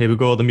 And here we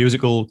go. The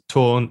musical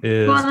tone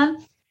is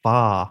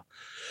fa.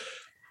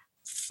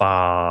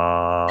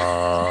 Fa.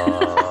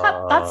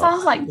 That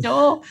sounds like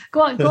do.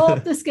 Go on, go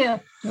up the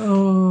scale. Do.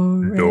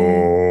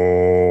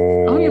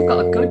 Oh, you've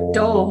got a good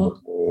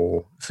do.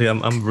 See,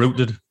 I'm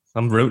rooted.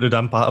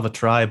 I'm part of a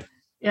tribe.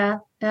 Yeah.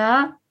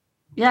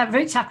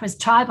 Root chakra is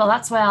tribal.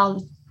 That's where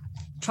all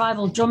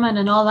tribal drumming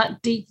and all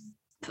that deep,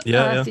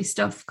 earthy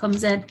stuff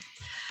comes in.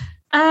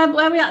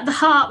 Where are we at? The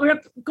heart.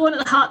 We're going at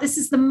the heart. This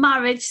is the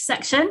marriage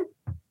section.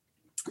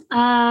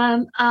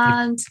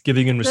 And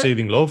giving and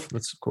receiving love.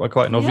 That's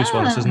quite an obvious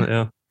one, isn't it?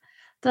 Yeah.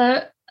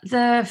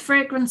 The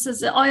fragrances,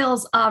 the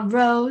oils are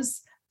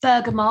rose,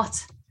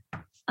 bergamot,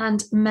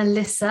 and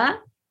melissa,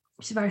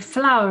 which is very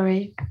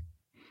flowery.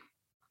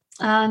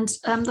 And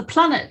the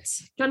planet.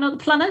 Do you know the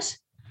planet?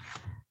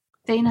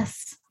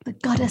 Venus, the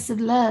goddess of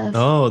love.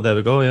 Oh, there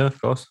we go. Yeah,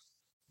 of course.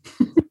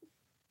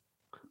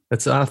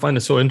 I find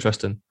it so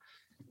interesting.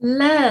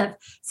 Love.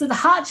 So the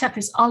heart chakra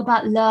is all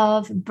about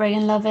love and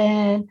bringing love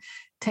in,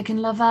 taking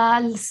love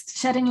out,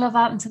 shedding love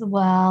out into the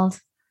world.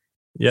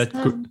 Yeah.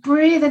 So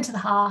breathe into the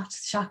heart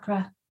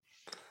chakra.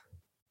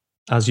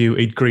 As you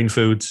eat green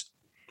foods,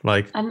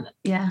 and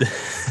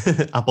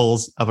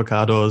apples,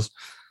 avocados,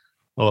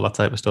 all that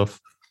type of stuff.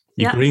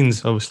 Eat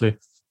greens, obviously.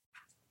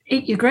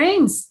 Eat your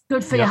greens.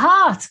 Good for your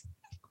heart.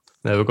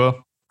 There we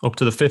go. Up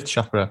to the 5th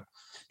chakra.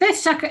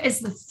 5th chakra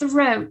is the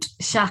throat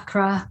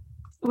chakra,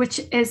 which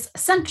is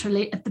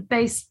centrally at the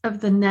base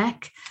of the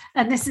neck.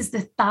 And this is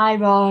the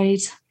thyroid.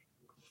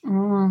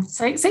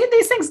 So see,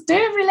 these things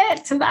do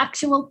relate to the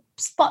actual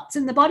spots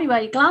in the body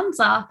where your glands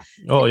are.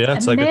 Oh, yeah.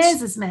 It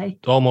amazes me.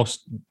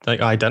 Almost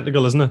like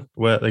identical, isn't it?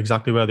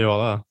 Exactly where they all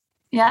are.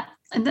 Yeah.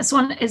 And this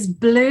one is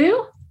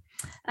blue.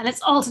 And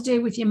it's all to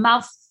do with your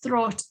mouth,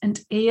 throat, and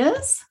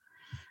ears.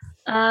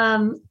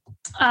 Hang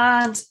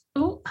on.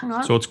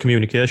 So it's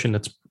communication.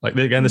 It's like,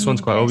 again, this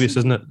one's quite obvious,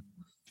 isn't it?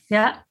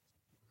 Yeah.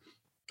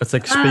 It's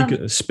like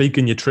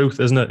speaking your truth,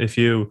 isn't it?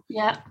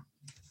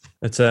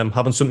 It's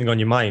having something on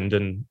your mind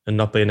and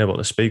not being able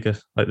to speak it.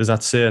 Like there's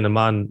that saying, a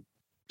man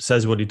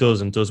says what he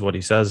does and does what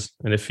he says.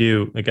 And if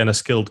you, again, a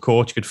skilled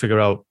coach could figure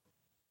out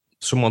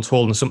someone's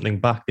holding something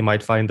back, they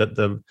might find that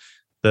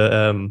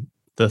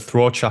the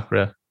throat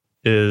chakra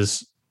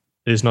is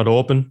not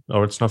open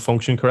or it's not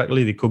functioning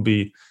correctly. They could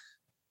be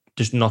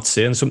just not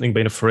saying something,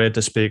 being afraid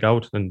to speak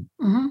out and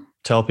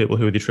tell people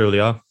who they truly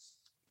are.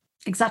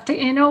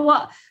 Exactly. You know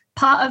what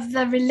part of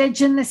the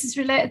religion this is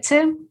related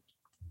to?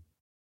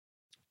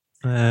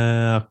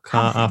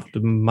 After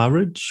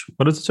marriage.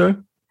 What is it, sorry?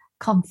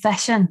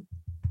 Confession.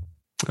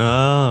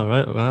 Ah,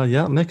 right. Well,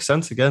 yeah, it makes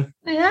sense again.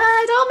 Yeah,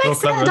 it all makes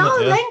sense. It all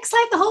links,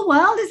 like the whole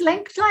world is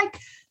linked, like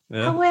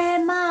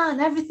away, man.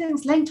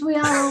 Everything's linked. We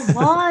are all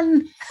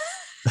one.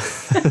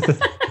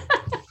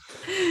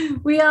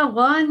 We are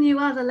one. You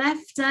are the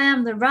left. I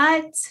am the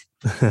right.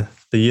 The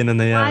yin and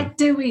the yang. Why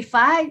do we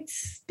fight?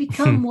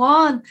 Become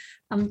one.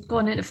 I'm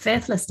going into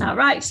faithless now.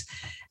 Right.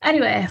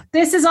 Anyway,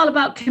 this is all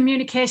about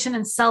communication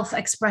and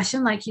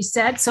self-expression, like you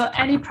said. So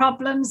any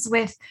problems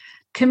with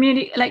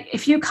like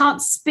if you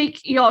can't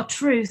speak your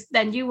truth,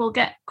 then you will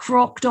get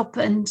croaked up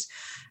and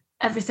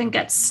everything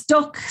gets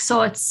stuck.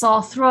 So it's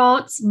sore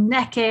throats,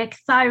 neck ache,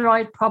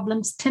 thyroid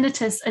problems,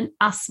 tinnitus, and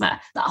asthma.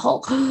 That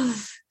whole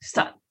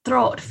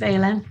throat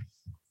feeling.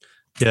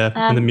 Yeah,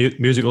 and the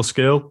musical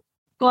scale.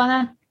 Go on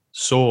then.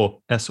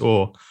 So,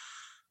 S-O.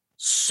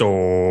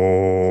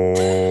 So.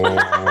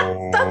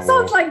 That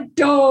sounds like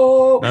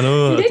do. I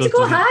know. You need to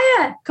go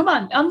higher. Come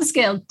on the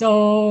scale.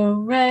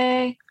 Do,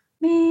 re,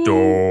 mi.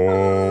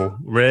 Do,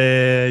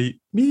 re,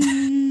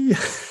 mi. By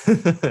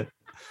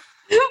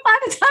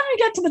the time you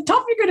get to the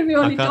top, you're going to be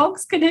only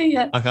dogs can hear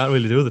you. I can't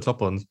really do the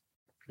top ones.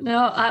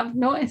 No, I've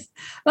noticed.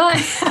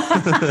 Right.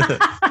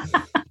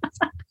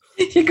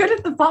 You're good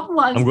at the bottom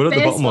ones. I'm good at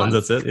the bottom ones.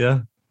 That's it.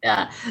 Yeah.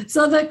 Yeah.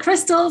 So the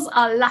crystals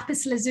are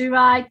lapis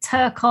lazuli,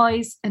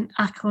 turquoise, and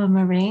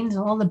aquamarine.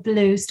 So all the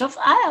blue stuff.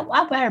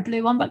 I wear a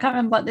blue one, but I can't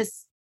remember what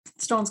this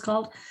stone's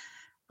called.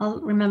 I'll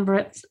remember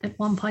it at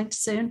one point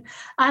soon.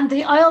 And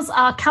the oils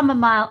are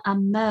chamomile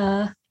and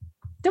myrrh.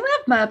 Didn't we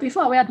have myrrh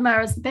before? We had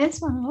myrrh as the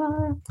base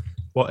one.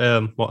 What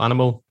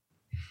animal?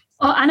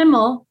 Oh,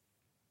 animal.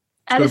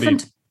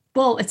 Elephant.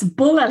 Bull. It's a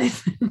bull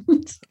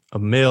elephant. A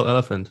male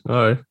elephant. All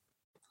right.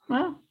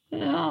 Well,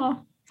 yeah.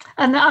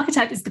 And the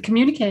archetype is the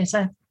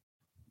communicator.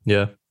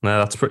 Yeah. No,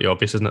 that's pretty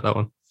obvious, isn't it, that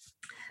one?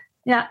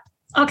 Yeah.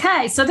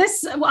 Okay. So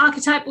this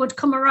archetype would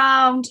come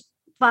around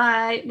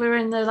we're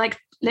in the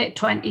late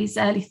 20s,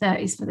 early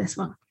 30s for this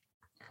one.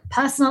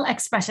 Personal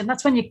expression.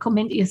 That's when you come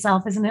into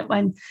yourself, isn't it?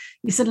 When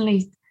you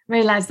suddenly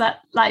realize that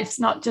life's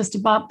not just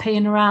about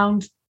peeing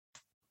around,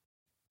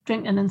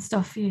 drinking and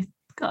stuff. You've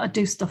got to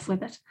do stuff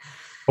with it.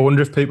 I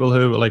wonder if people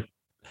who are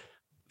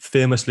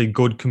famously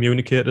good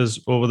communicators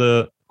over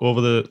the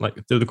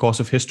through the course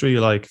of history,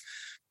 I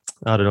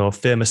don't know,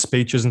 famous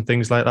speeches and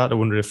things like that. I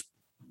wonder if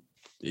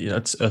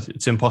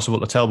it's impossible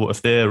to tell, but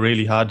if they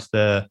really had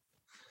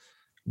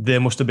they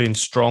must have been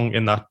strong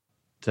in that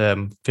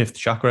 5th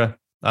chakra.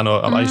 I know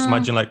I used to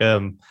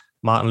imagine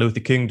Martin Luther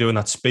King doing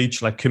that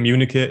speech,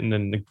 communicating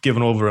and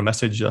giving over a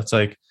message. That's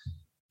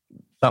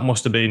that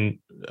must have been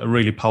a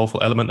really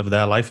powerful element of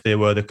their life. They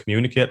were the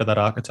communicator, that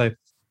archetype.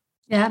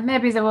 Yeah,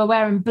 maybe they were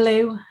wearing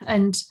blue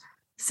and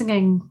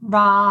singing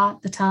Ra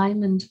at the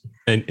time and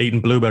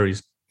eating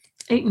blueberries.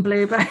 So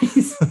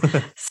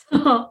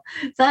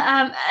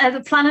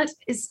the planet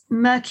is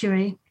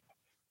Mercury.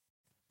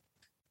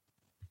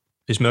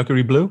 Is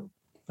Mercury blue?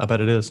 I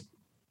bet it is.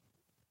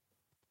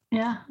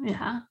 Yeah.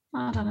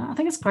 I don't know. I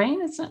think it's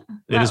green, isn't it?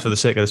 It is for the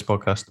sake of this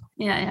podcast.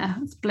 Yeah.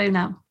 It's blue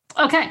now.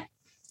 Okay.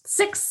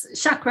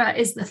 6th chakra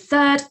is the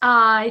 3rd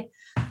eye,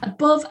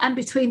 above and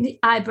between the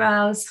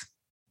eyebrows.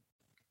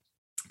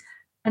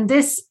 And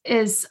this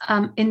is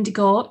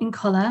indigo in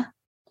colour.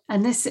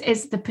 And this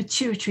is the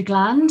pituitary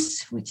gland,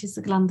 which is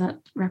the gland that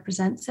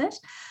represents it.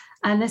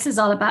 And this is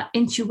all about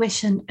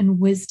intuition and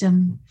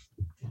wisdom.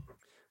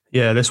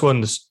 Yeah, this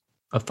one's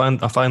I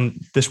find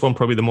this one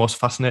probably the most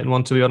fascinating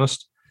one, to be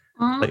honest.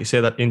 Like you say,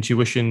 that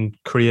intuition,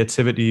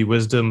 creativity,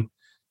 wisdom,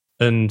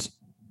 and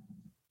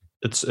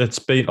it's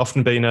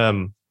often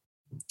been.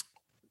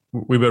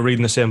 We were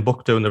reading the same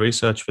book doing the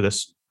research for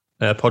this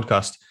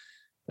podcast,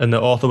 and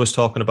the author was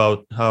talking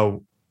about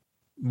how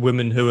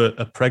women who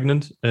are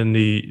pregnant and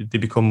they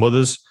become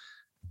mothers,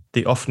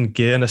 they often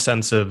gain a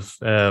sense of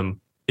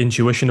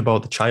intuition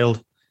about the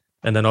child,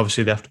 and then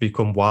obviously they have to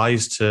become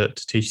wise to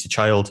teach the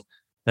child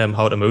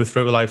how to move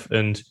through life.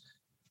 And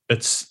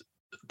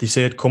they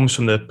say it comes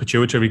from the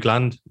pituitary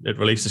gland. It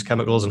releases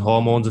chemicals and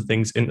hormones and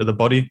things into the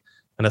body,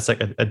 and it's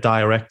like a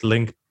direct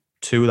link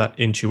to that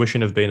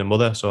intuition of being a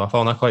mother. So I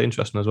found that quite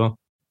interesting as well.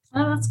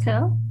 Oh, that's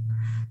cool.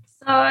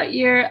 So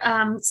you're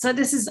so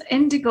this is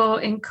indigo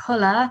in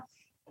color.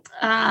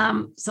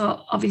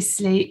 So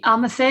obviously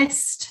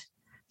amethyst,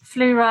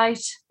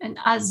 fluorite, and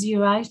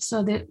azurite,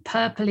 so the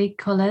purpley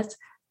colored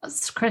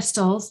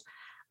crystals.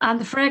 And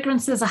the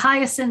fragrances are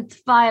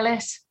hyacinth,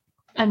 violet,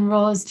 and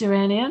rose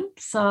geranium.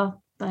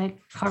 So they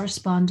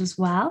correspond as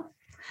well.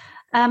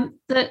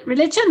 The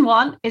religion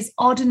one is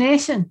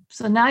ordination.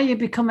 So now you're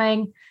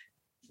becoming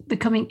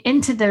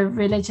into the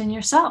religion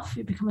yourself.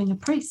 You're becoming a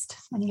priest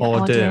when you get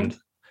ordained.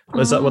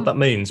 Is that what that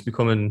means?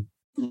 Becoming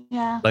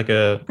like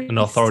an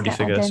authority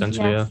figure,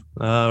 essentially. Yes.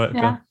 Yeah. Right,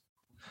 yeah.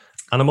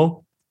 Okay.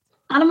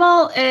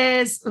 Animal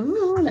is,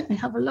 let me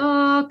have a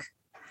look.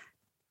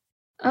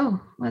 Oh,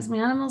 where's my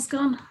animals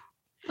gone?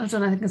 I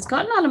don't think it's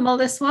got an animal,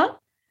 this one.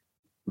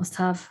 Must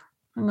have.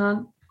 Hang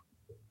on.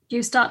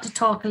 You start to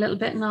talk a little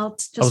bit and I'll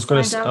just I was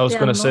going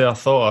to say, I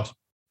thought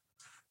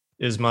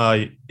is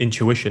my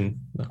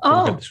intuition.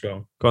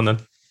 Go on then.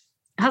 It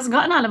hasn't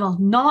got an animal.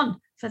 None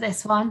for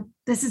this one.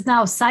 This is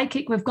now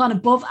psychic. We've gone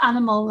above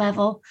animal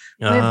level.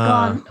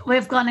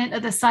 We've gone into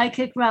the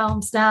psychic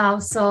realms now.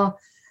 So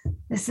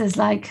this is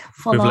like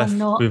full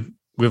on.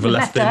 We've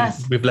left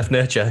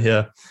nature.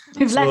 Yeah.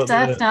 We've left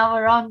Earth now.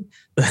 We're on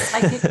the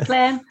psychic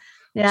plane.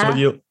 Yeah.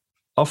 So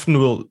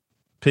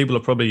people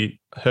have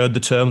probably heard the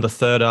term the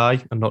third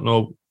eye and not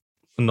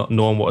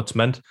knowing what it's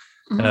meant.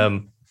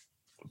 Mm-hmm.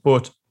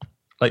 But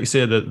like you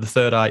say, the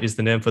third eye is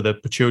the name for the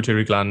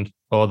pituitary gland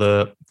or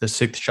the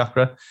sixth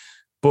chakra.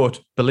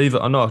 But believe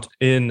it or not,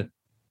 you've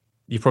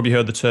probably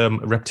heard the term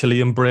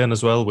reptilian brain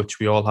as well, which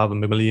we all have, a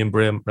mammalian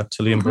brain,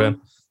 reptilian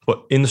brain.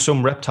 But in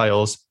some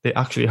reptiles, they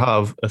actually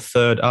have a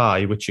third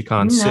eye, which you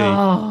can't see.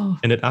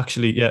 And it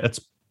actually, it's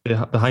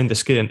behind the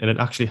skin, and it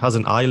actually has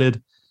an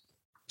eyelid.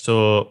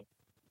 So,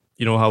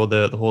 you know how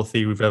the whole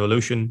theory of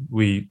evolution,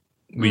 we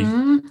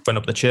went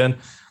up the chain.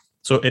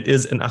 So it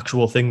is an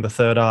actual thing, the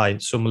third eye.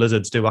 Some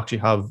lizards do actually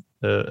have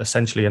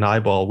essentially an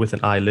eyeball with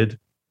an eyelid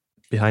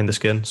behind the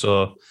skin.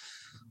 So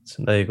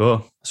there you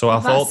go. So I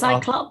thought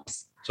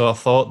Cyclops. I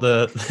thought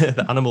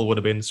the animal would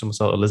have been some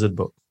sort of lizard,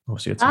 but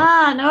obviously it's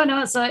not.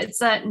 No. So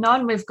it's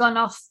none. We've gone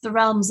off the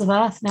realms of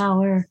Earth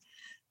now. We're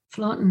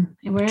floating.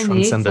 We're in the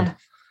ether.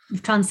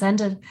 We've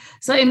transcended.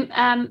 So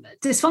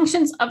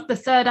dysfunctions of the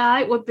third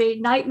eye would be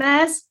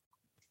nightmares,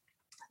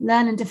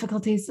 learning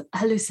difficulties,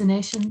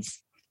 hallucinations.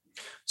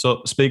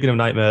 So speaking of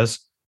nightmares,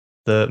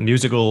 the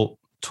musical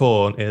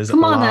tone is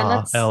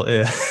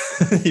L-A.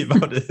 You're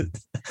about to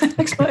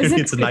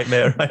experience a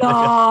nightmare right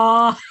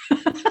now.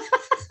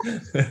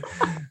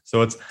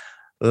 So it's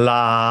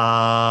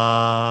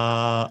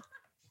La.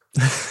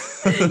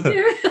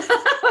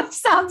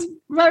 Sounds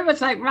very much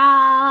like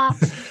Ra.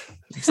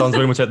 Sounds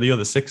very much like the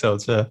other six, I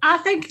would say. I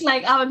think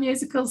like our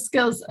musical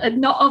skills are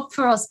not up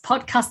for us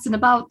podcasting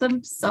about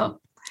them. So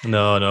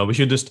no, we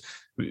should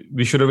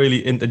have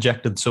really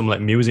interjected some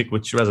like music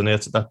which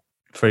resonates at that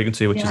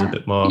frequency, which is a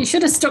bit more. You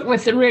should have stuck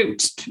with the root,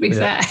 to be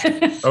fair.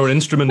 Or an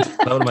instrument.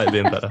 That would might have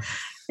been better.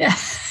 Yeah.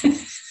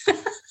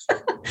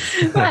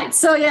 Right.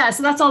 So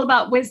that's all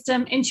about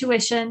wisdom,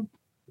 intuition.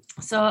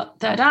 So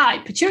third eye,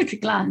 pituitary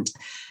gland.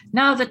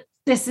 Now that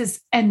this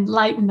is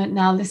enlightenment,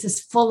 now this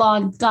is full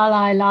on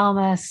Dalai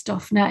Lama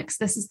stuff next.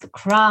 This is the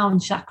crown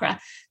chakra.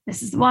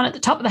 This is the one at the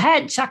top of the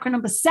head, chakra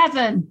number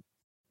 7.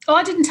 Oh,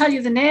 I didn't tell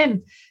you the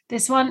name.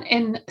 This one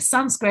in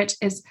Sanskrit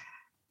is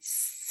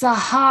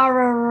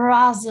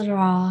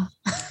Sahasrara.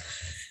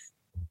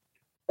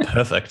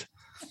 Perfect.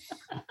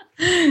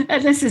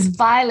 And this is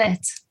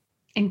violet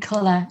in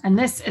color. And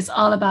this is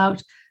all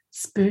about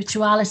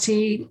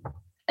spirituality.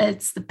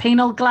 It's the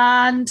pineal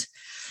gland.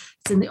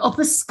 It's in the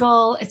upper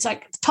skull. It's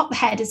like the top of the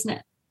head, isn't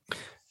it?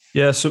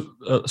 Yeah. So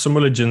some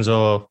religions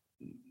are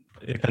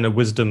kind of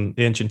wisdom,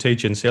 ancient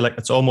teachings. Say like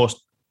it's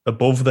almost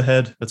above the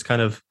head. It's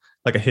kind of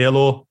like a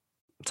halo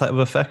type of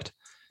effect.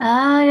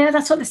 Yeah,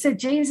 that's what they said.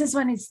 Jesus,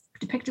 when he's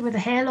depicted with a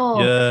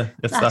halo. Yeah,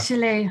 it's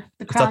actually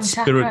the crown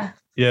chakra.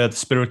 The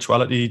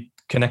spirituality,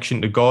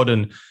 connection to God,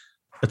 and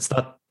it's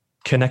that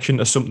connection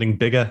to something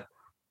bigger,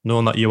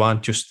 knowing that you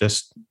aren't just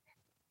this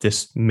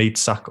meat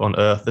sack on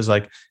earth. There's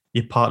like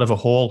you're part of a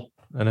whole,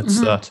 and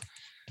it's that.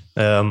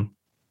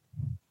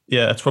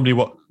 It's probably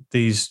what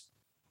these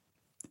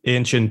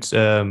ancient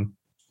kind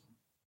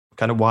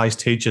of wise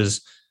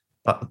teachers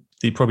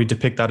you probably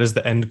depict that as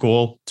the end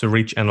goal to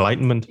reach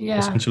enlightenment,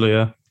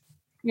 essentially.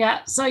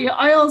 Yeah. So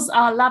your oils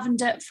are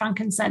lavender,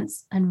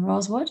 frankincense, and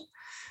rosewood.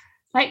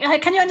 Like,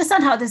 can you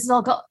understand how this has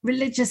all got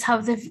religious, how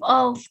they've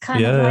all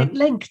kind of like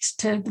linked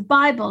to the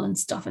Bible and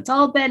stuff? It's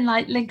all been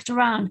like linked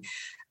around.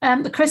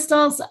 The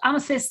crystals,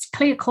 amethyst,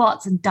 clear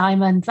quartz, and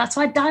diamond. That's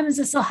why diamonds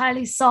are so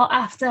highly sought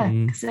after,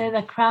 because they're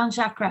the crown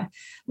chakra.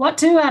 What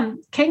do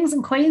kings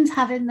and queens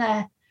have in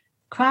their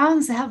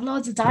crowns? They have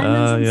loads of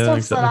diamonds and stuff.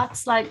 Exactly. So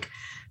that's like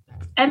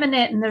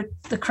emanating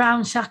the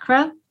crown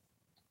chakra.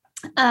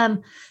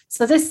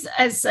 So this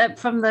is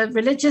from the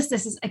religious,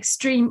 this is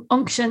extreme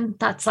unction.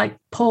 That's like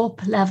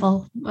Pope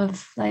level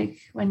of like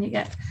when you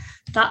get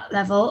that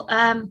level.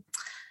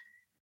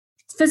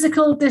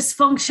 Physical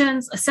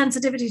dysfunctions, a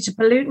sensitivity to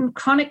pollutant,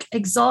 chronic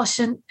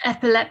exhaustion,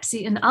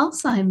 epilepsy, and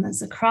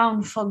Alzheimer's are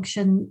crown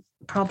function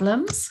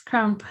problems,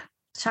 crown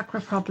chakra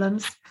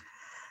problems.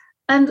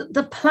 And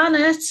the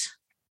planet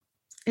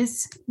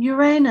is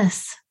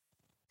Uranus.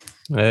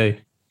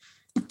 Hey,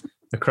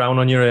 the crown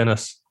on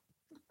Uranus.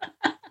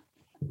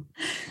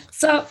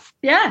 So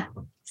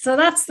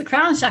that's the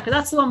crown chakra.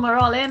 That's the one we're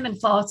all aiming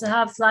for, to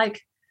have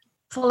like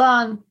full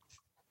on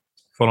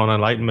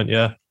enlightenment.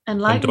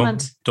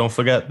 Enlightenment. And don't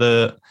forget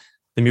the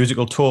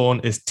musical tone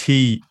is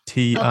T.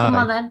 Oh, come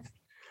on then.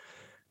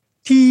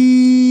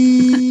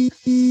 T.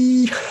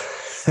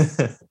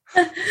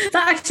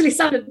 That actually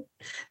sounded.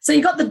 So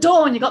you got the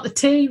do and you got the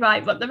T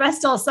right, but the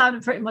rest all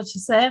sounded pretty much the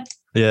same.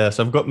 Yeah,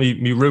 so I've got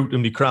me root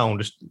and me crown,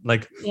 just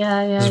like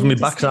from my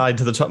backside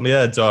to the top of my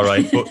head's all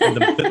right, but in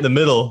the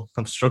middle,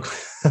 I'm struggling.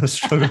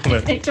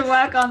 with. Need to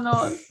work on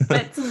those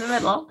bits in the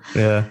middle.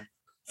 Yeah.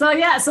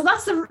 So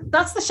that's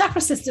the chakra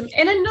system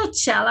in a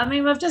nutshell. I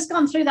mean, we've just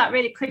gone through that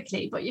really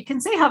quickly, but you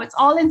can see how it's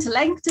all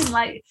interlinked and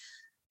like,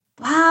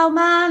 wow,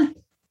 man,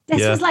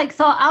 this was like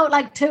thought out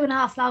like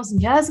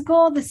 2,500 years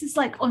ago. This is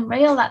like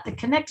unreal that they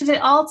connected it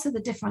all to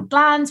the different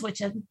glands,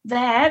 which are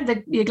there.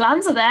 Your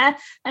glands are there,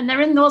 and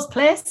they're in those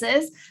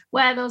places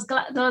where those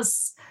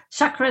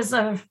chakras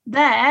are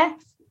there.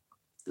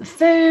 The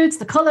foods,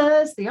 the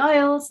colors, the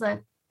oils,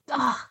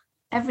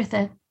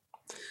 everything.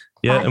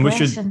 Yeah, vibration. And we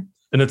should.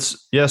 And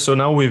it's, so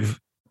now we've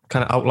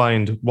kind of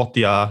outlined what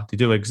they are, they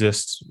do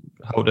exist,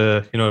 how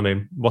to, you know what I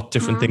mean, what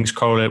different things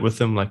correlate with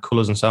them, like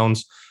colours and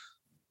sounds.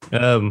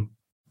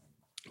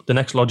 The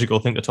next logical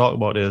thing to talk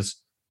about is,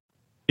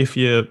 if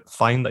you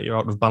find that you're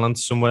out of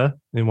balance somewhere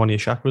in one of your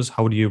chakras,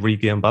 how do you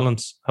regain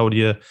balance? How do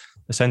you,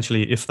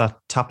 essentially, if that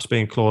tap's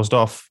being closed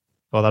off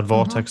or that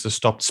vortex has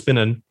stopped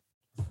spinning,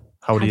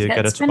 how do you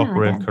get it to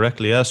operate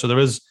correctly? Yeah, so there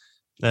is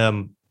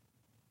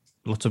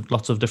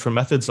lots of different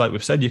methods. Like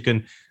we've said, you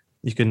can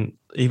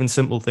even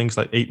simple things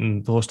like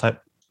eating those type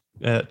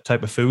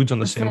of foods on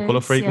the same color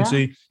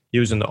frequency,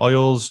 using the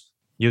oils,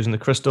 using the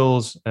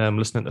crystals,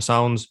 listening to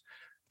sounds.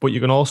 But you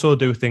can also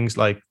do things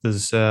like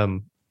there's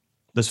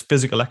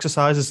physical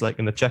exercises, like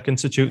in the Czech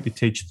Institute, they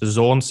teach the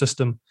zone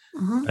system.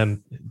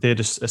 And they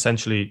just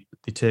essentially,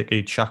 they take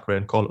each chakra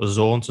and call it a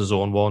zone. So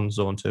zone 1,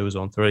 zone 2,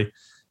 zone 3.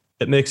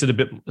 It makes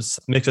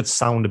it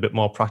sound a bit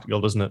more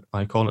practical, doesn't it?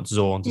 I call it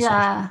zones.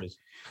 Yeah.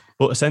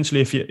 But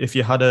essentially, if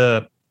you had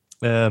a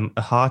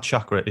heart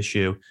chakra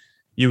issue,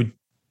 you would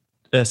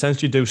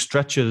essentially do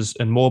stretches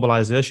and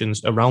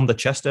mobilizations around the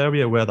chest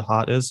area where the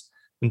heart is,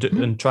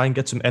 and try and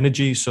get some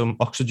energy, some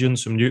oxygen,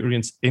 some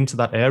nutrients into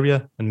that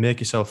area and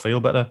make yourself feel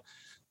better.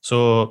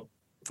 So,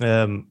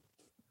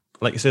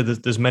 like I said,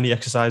 there's many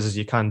exercises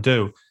you can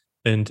do.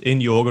 And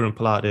in yoga and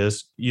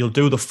Pilates, you'll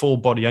do the full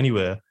body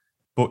anyway,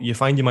 but you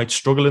find you might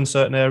struggle in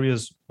certain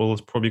areas. Well,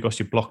 it's probably because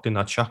you're blocked in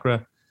that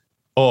chakra.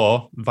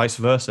 Or vice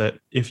versa,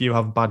 if you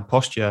have bad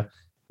posture,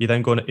 you're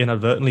then going to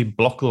inadvertently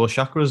block those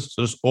chakras.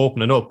 So just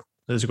opening up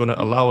is going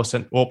to allow us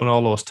to open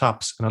all those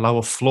taps and allow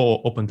a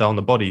flow up and down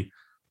the body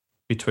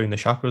between the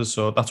chakras.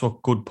 So that's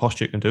what good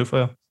posture can do for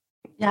you.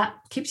 Yeah,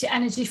 keeps your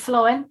energy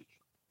flowing.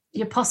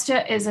 Your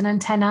posture is an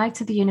antennae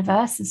to the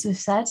universe, as we've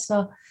said.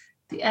 So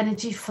the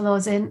energy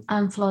flows in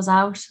and flows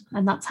out,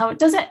 and that's how it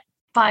does it,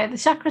 via the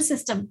chakra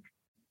system.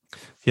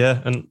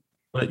 Yeah, and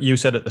like you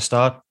said at the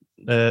start,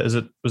 was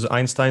it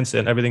Einstein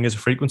saying everything is a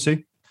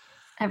frequency?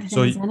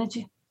 Everything is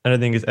energy.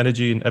 Anything is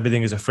energy and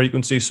everything is a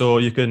frequency. So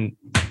you can,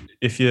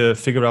 if you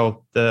figure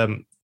out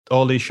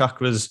all these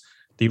chakras,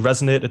 they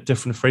resonate at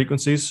different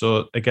frequencies.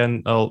 So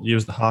again, I'll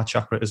use the heart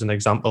chakra as an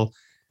example.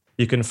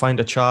 You can find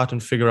a chart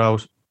and figure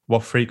out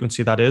what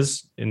frequency that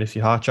is. And if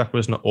your heart chakra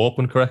is not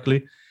open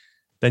correctly,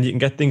 then you can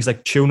get things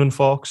like tuning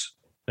forks,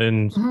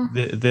 and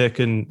they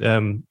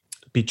can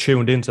be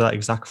tuned into that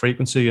exact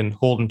frequency, and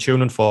holding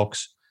tuning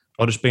forks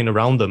or just being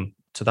around them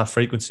to that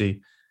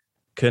frequency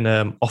can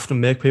often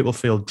make people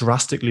feel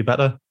drastically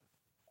better.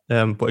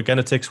 But again,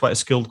 it takes quite a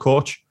skilled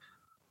coach.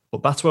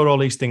 But that's where all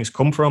these things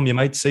come from. You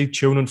might see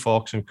tuning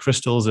forks and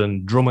crystals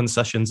and drumming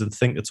sessions and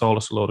think it's all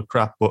a load of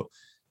crap, but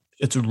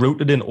it's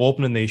rooted in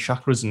opening these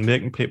chakras and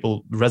making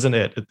people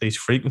resonate at these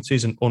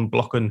frequencies and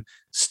unblocking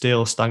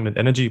stale, stagnant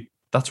energy.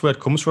 That's where it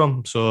comes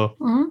from. So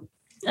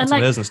it's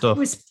amazing stuff.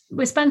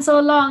 We spend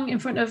so long in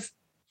front of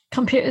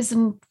computers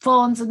and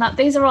phones and that.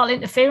 These are all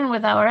interfering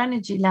with our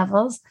energy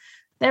levels.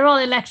 they're all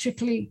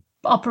electrically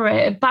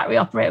operated, battery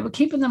operated. We're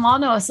keeping them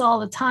on us all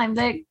the time.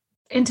 They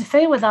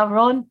interfere with our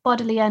own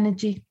bodily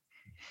energy.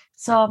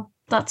 So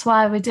that's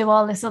why we do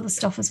all this other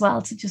stuff as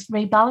well, to just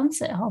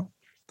rebalance it all.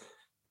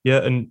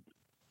 Yeah, and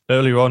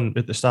earlier on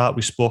at the start,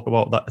 we spoke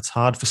about that it's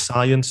hard for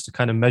science to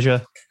kind of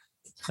measure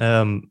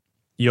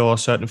your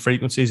certain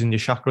frequencies in your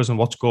chakras and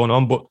what's going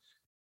on. But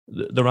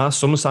there are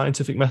some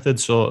scientific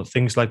methods, so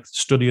things like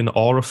studying the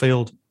aura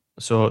field,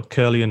 so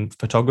Kirlian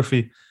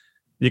photography.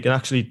 You can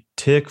actually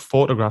take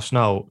photographs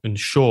now and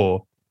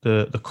show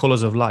the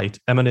colors of light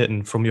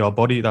emanating from your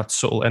body, that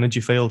subtle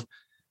energy field.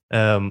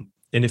 And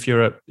if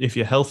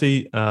you're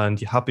healthy and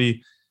you're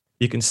happy,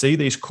 you can see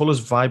these colors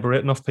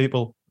vibrating off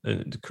people,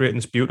 creating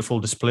this beautiful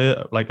display,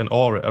 like an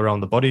aura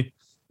around the body.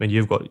 I mean,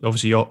 you've got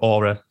obviously your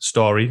aura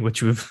story,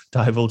 which we've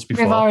divulged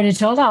before. We've already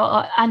told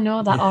I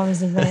know that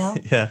auras are real.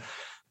 Yeah,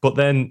 but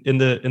then in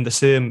the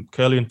same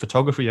Kirlian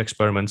photography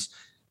experiments,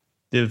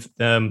 they've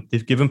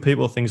given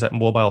people things like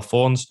mobile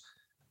phones,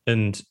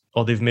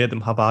 or they've made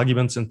them have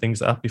arguments and things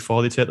like that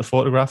before they take the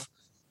photograph,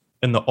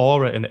 and the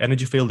aura and the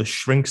energy field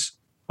shrinks,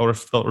 or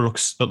it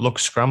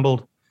looks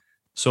scrambled.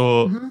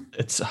 So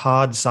it's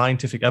hard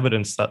scientific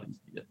evidence that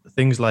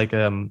things like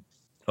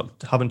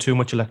having too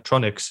much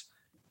electronics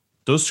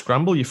does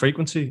scramble your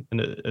frequency,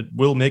 and it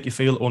will make you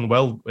feel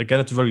unwell.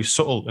 Again, it's very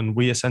subtle, and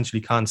we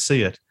essentially can't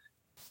see it.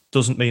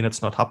 Doesn't mean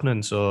it's not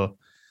happening. So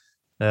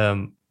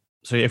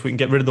if we can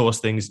get rid of those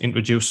things,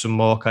 introduce some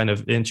more kind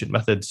of ancient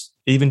methods,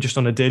 even just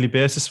on a daily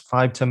basis,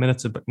 5-10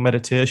 minutes of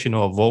meditation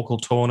or vocal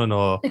toning,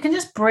 or you can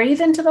just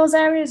breathe into those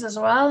areas as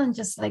well, and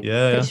just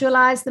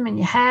visualize them in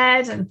your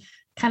head, and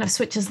kind of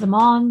switches them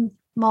on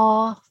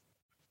more.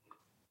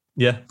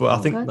 Yeah, but I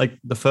think like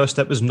the first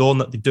step is knowing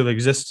that they do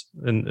exist,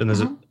 and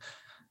there's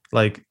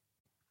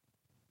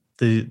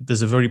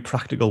there's a very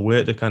practical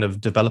way to kind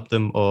of develop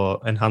them or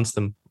enhance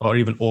them or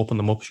even open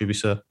them up, should we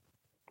say.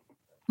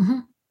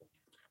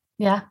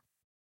 Yeah,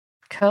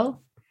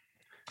 cool.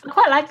 I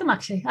quite like them,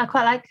 actually. I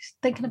quite like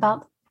thinking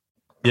about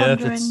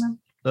pondering them.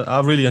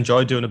 I really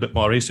enjoyed doing a bit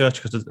more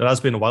research, because it has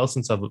been a while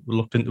since I've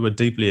looked into it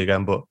deeply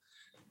again, but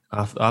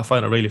I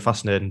find it really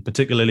fascinating,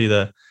 particularly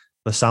the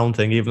sound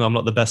thing, even though I'm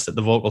not the best at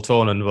the vocal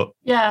toning. But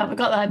yeah, we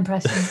got that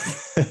impression.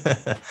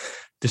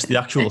 Just the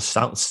actual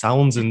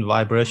sounds and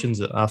vibrations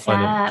that I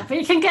find it. But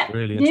you can get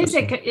really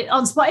music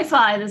on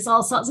Spotify. There's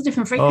all sorts of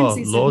different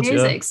frequencies of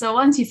music. Yeah. So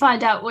once you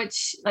find out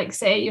which, like,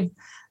 say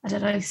I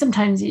don't know,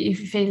 sometimes if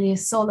you feel your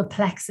solar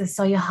plexus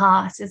or your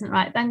heart isn't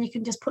right, then you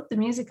can just put the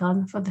music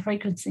on for the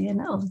frequency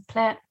and it'll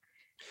play it.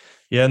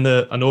 Yeah, and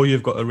I know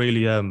you've got a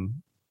really you've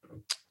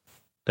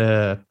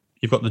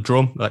got the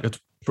drum. Like, it's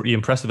pretty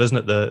impressive,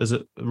 isn't it? Is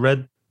it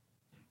red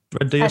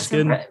deer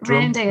skin?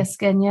 Reindeer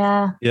skin,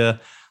 yeah. Yeah.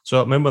 So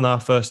I remember when I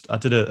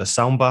did a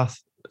sound bath,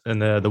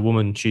 and the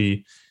woman,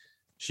 she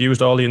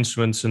used all the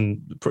instruments,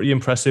 and pretty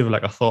impressive.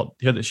 Like, I thought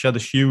she had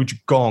this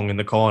huge gong in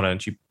the corner,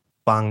 and she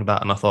banged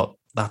that, and I thought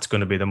that's going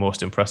to be the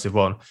most impressive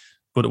one.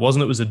 But it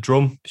wasn't. It was a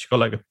drum. She got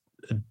like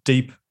a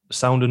deep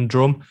sounding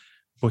drum,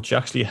 but she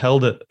actually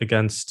held it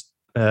against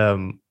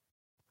my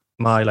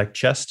like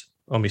chest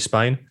on my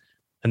spine,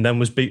 and then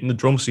was beating the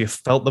drum. So you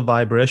felt the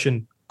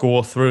vibration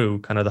go through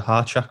kind of the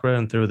heart chakra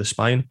and through the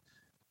spine.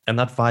 And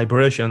that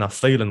vibration and that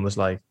feeling was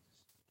like,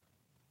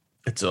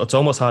 it's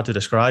almost hard to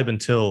describe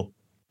until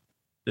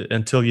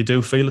you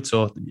do feel it.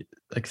 So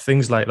like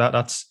things like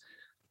that,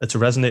 it's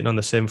resonating on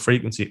the same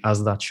frequency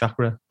as that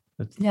chakra.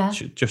 It's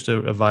just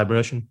a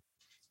vibration.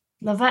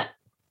 Love it.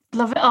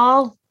 Love it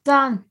all.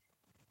 Done.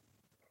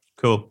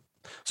 Cool.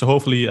 So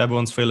hopefully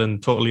everyone's feeling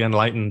totally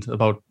enlightened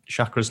about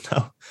chakras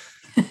now.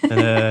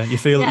 And you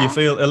feel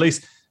at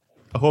least,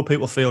 I hope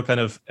people feel kind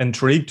of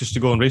intrigued just to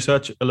go and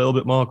research a little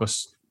bit more,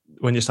 because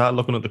when you start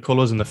looking at the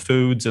colors and the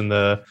foods and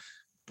the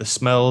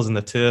smells and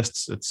the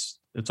tastes, it's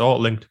all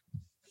linked.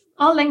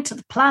 All linked to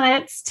the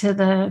planets, to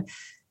the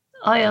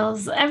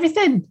oils,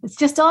 everything. It's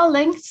just all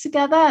linked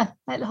together,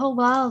 like the whole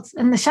world.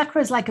 And the chakra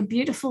is like a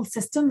beautiful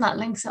system that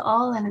links it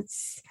all, and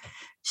it's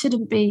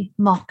shouldn't be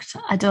mocked,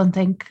 I don't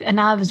think. And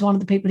I was one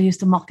of the people who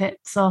used to mock it.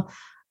 So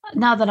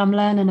now that I'm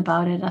learning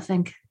about it, I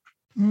think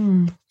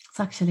it's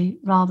actually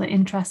rather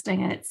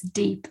interesting, and it's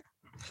deep.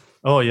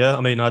 Oh yeah,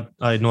 I mean, I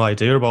had no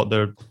idea about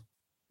their.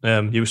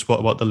 You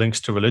spoke about the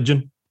links to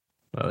religion.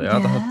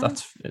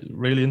 That's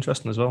really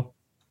interesting as well.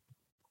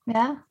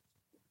 Yeah,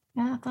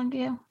 thank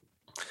you.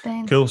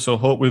 Cool. So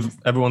hope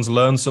everyone's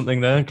learned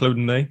something there,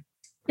 including me.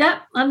 Yeah,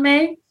 and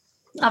me.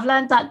 I've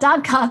learned that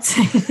Dad can't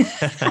sing.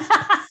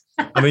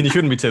 I mean, you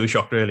shouldn't be too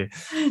shocked, really.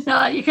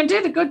 No, you can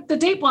do the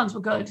deep ones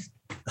were good.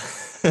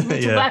 You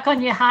need to work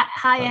on your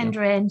high end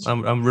range.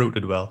 I'm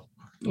rooted well.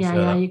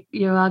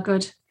 You are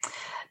good.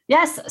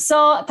 Yes,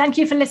 so thank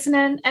you for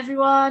listening,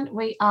 everyone.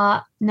 We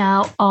are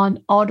now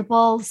on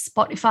Audible,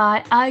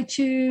 Spotify,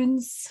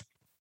 iTunes,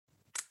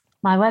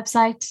 my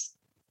website,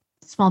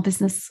 Small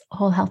Business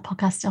Whole Health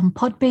Podcast on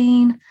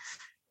Podbean.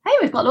 Hey,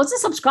 we've got loads of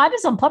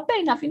subscribers on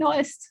Podbean. Have you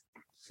noticed?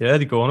 Yeah,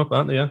 they're going up,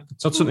 aren't they? Yeah,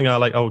 it's not something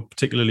I would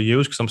particularly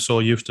use, because I'm so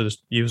used to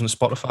just using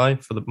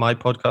Spotify for my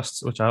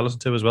podcasts, which I listen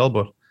to as well.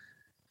 But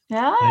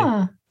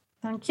yeah,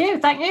 Thank you.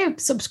 Thank you,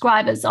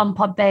 subscribers on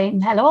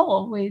Podbean.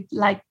 Hello. We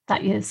like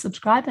that you're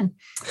subscribing.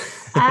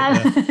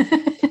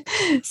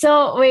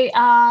 So we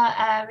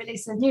are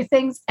releasing new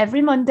things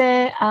every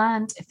Monday.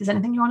 And if there's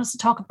anything you want us to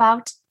talk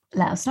about,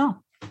 let us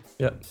know.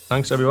 Yeah.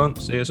 Thanks, everyone.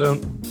 See you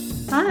soon.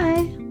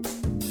 Bye.